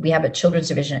because we have a children's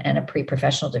division and a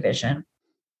pre-professional division.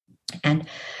 And,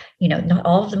 not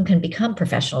all of them can become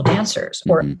professional dancers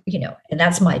or, and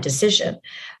that's my decision,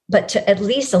 but to at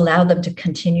least allow them to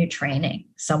continue training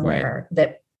somewhere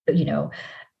that,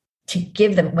 to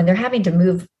give them when they're having to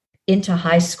move into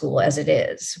high school as it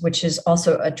is, which is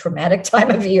also a traumatic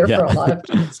time of year for a lot of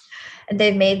kids. And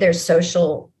they've made their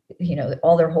social,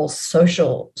 all their whole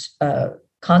social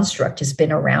construct has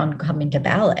been around coming to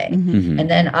ballet. And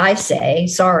then I say,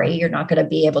 sorry, you're not going to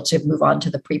be able to move on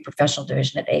to the pre-professional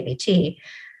division at ABT.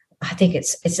 I think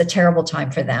it's a terrible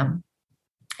time for them.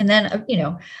 And then,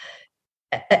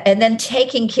 and then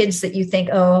taking kids that you think,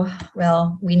 oh,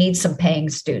 well, we need some paying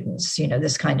students,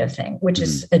 this kind of thing, which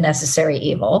is a necessary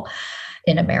evil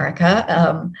in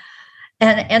America.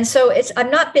 And so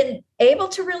I've not been able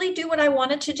to really do what I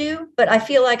wanted to do, but I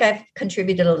feel like I've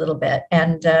contributed a little bit.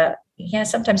 And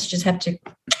sometimes you just have to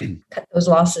cut those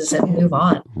losses and move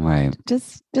on. Right.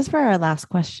 Just for our last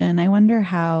question, I wonder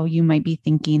how you might be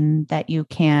thinking that you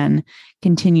can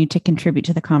continue to contribute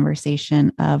to the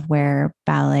conversation of where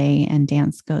ballet and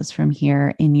dance goes from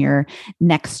here in your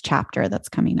next chapter that's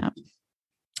coming up.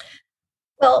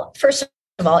 Well, first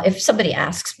of all, if somebody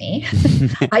asks me,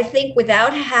 I think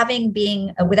without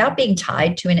being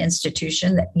tied to an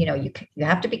institution that, you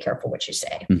have to be careful what you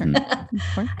say.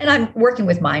 And I'm working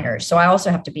with minors, so I also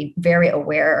have to be very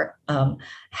aware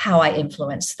how I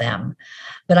influence them.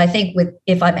 But I think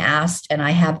if I'm asked and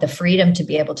I have the freedom to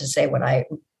be able to say what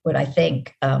I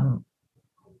think,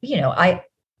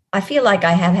 I feel like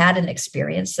I have had an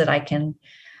experience that I can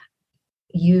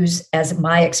use as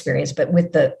my experience, but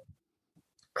with the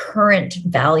current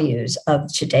values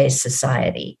of today's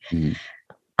society.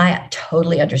 I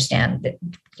totally understand that,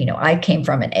 I came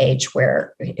from an age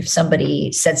where if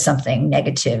somebody said something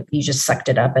negative, you just sucked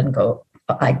it up and go,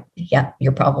 yeah,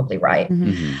 you're probably right.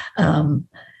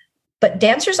 But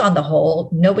dancers on the whole,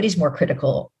 nobody's more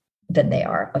critical than they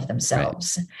are of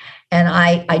themselves. Right. And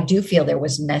I do feel there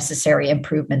was necessary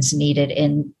improvements needed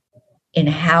in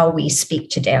how we speak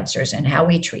to dancers and how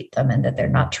we treat them, and that they're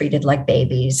not treated like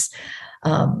babies,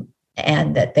 and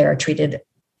that they're treated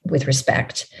with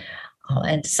respect.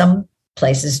 And some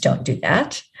places don't do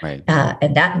that. Right.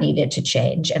 And that needed to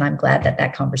change. And I'm glad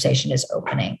that conversation is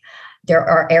opening. There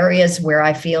are areas where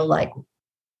I feel like,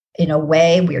 in a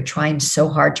way, we are trying so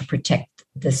hard to protect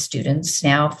the students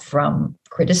now from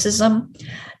criticism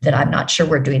that I'm not sure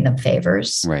we're doing them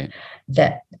favors. Right.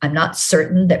 That I'm not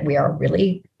certain that we are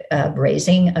really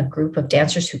raising a group of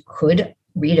dancers who could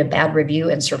read a bad review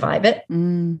and survive it,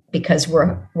 because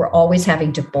we're always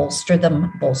having to bolster them.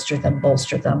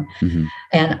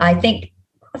 And I think,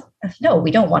 no, we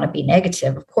don't want to be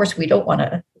negative. Of course, we don't want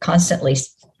to constantly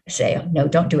say, no,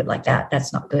 don't do it like that.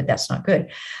 That's not good. That's not good.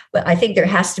 But I think there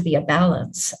has to be a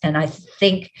balance. And I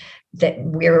think that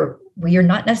we are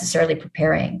not necessarily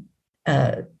preparing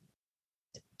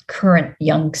current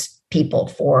young people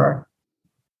for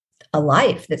a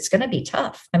life that's going to be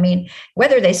tough. I mean,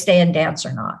 whether they stay in dance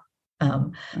or not,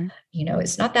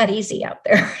 it's not that easy out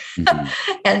there.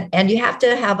 And you have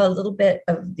to have a little bit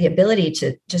of the ability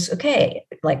to just,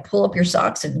 pull up your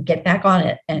socks and get back on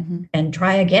it and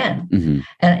try again.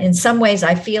 And in some ways,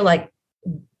 I feel like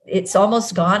it's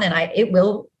almost gone, and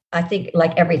I think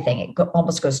like everything, it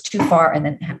almost goes too far and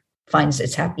then finds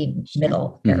its happy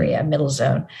middle area, middle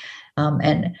zone.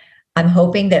 And I'm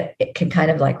hoping that it can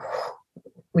kind of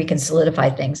we can solidify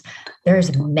things.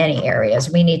 There's many areas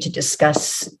we need to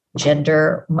discuss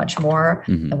gender much more,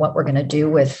 and what we're going to do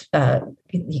with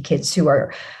the kids who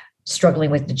are struggling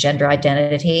with the gender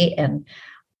identity. And,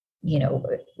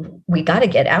 we got to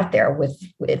get out there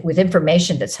with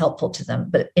information that's helpful to them.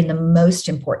 But the most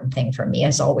important thing for me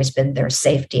has always been their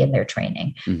safety and their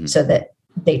training, so that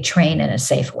they train in a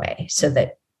safe way, so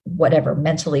that whatever,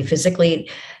 mentally, physically,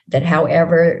 that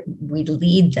however we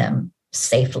lead them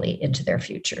safely into their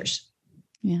futures.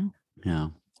 Yeah.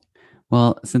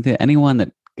 Well, Cynthia, anyone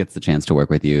that gets the chance to work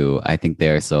with you, I think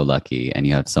they're so lucky, and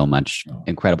you have so much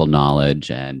incredible knowledge,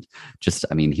 and just,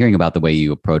 hearing about the way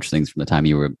you approach things from the time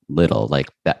you were little, like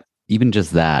that, even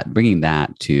just that, bringing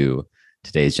that to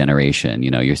today's generation,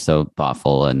 you're so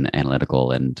thoughtful and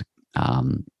analytical, and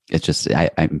it's just,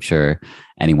 I'm sure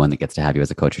anyone that gets to have you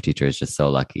as a coach or teacher is just so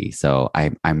lucky. So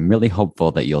I'm really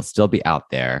hopeful that you'll still be out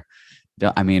there.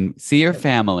 See your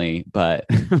family, but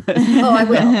I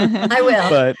will.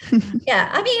 But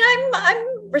yeah, I'm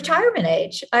retirement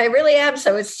age. I really am.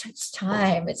 So it's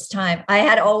time. It's time. I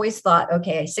had always thought,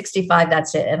 65,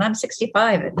 that's it. And I'm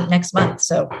 65 next month.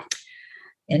 So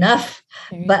enough.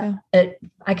 But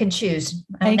I can choose.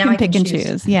 You can pick and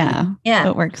choose. Yeah. Yeah.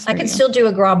 It works. I can still do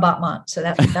a grand battement. So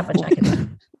that much I can do.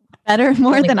 Better,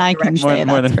 more than I can say.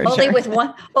 More than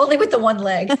only with the one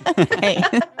leg. Hey.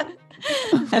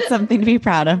 That's something to be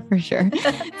proud of, for sure.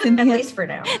 Cynthia, at least for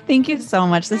now. Thank you so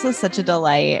much. This was such a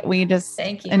delight. We just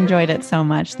enjoyed it so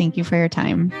much. Thank you for your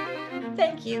time.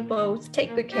 Thank you both.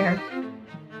 Take good care.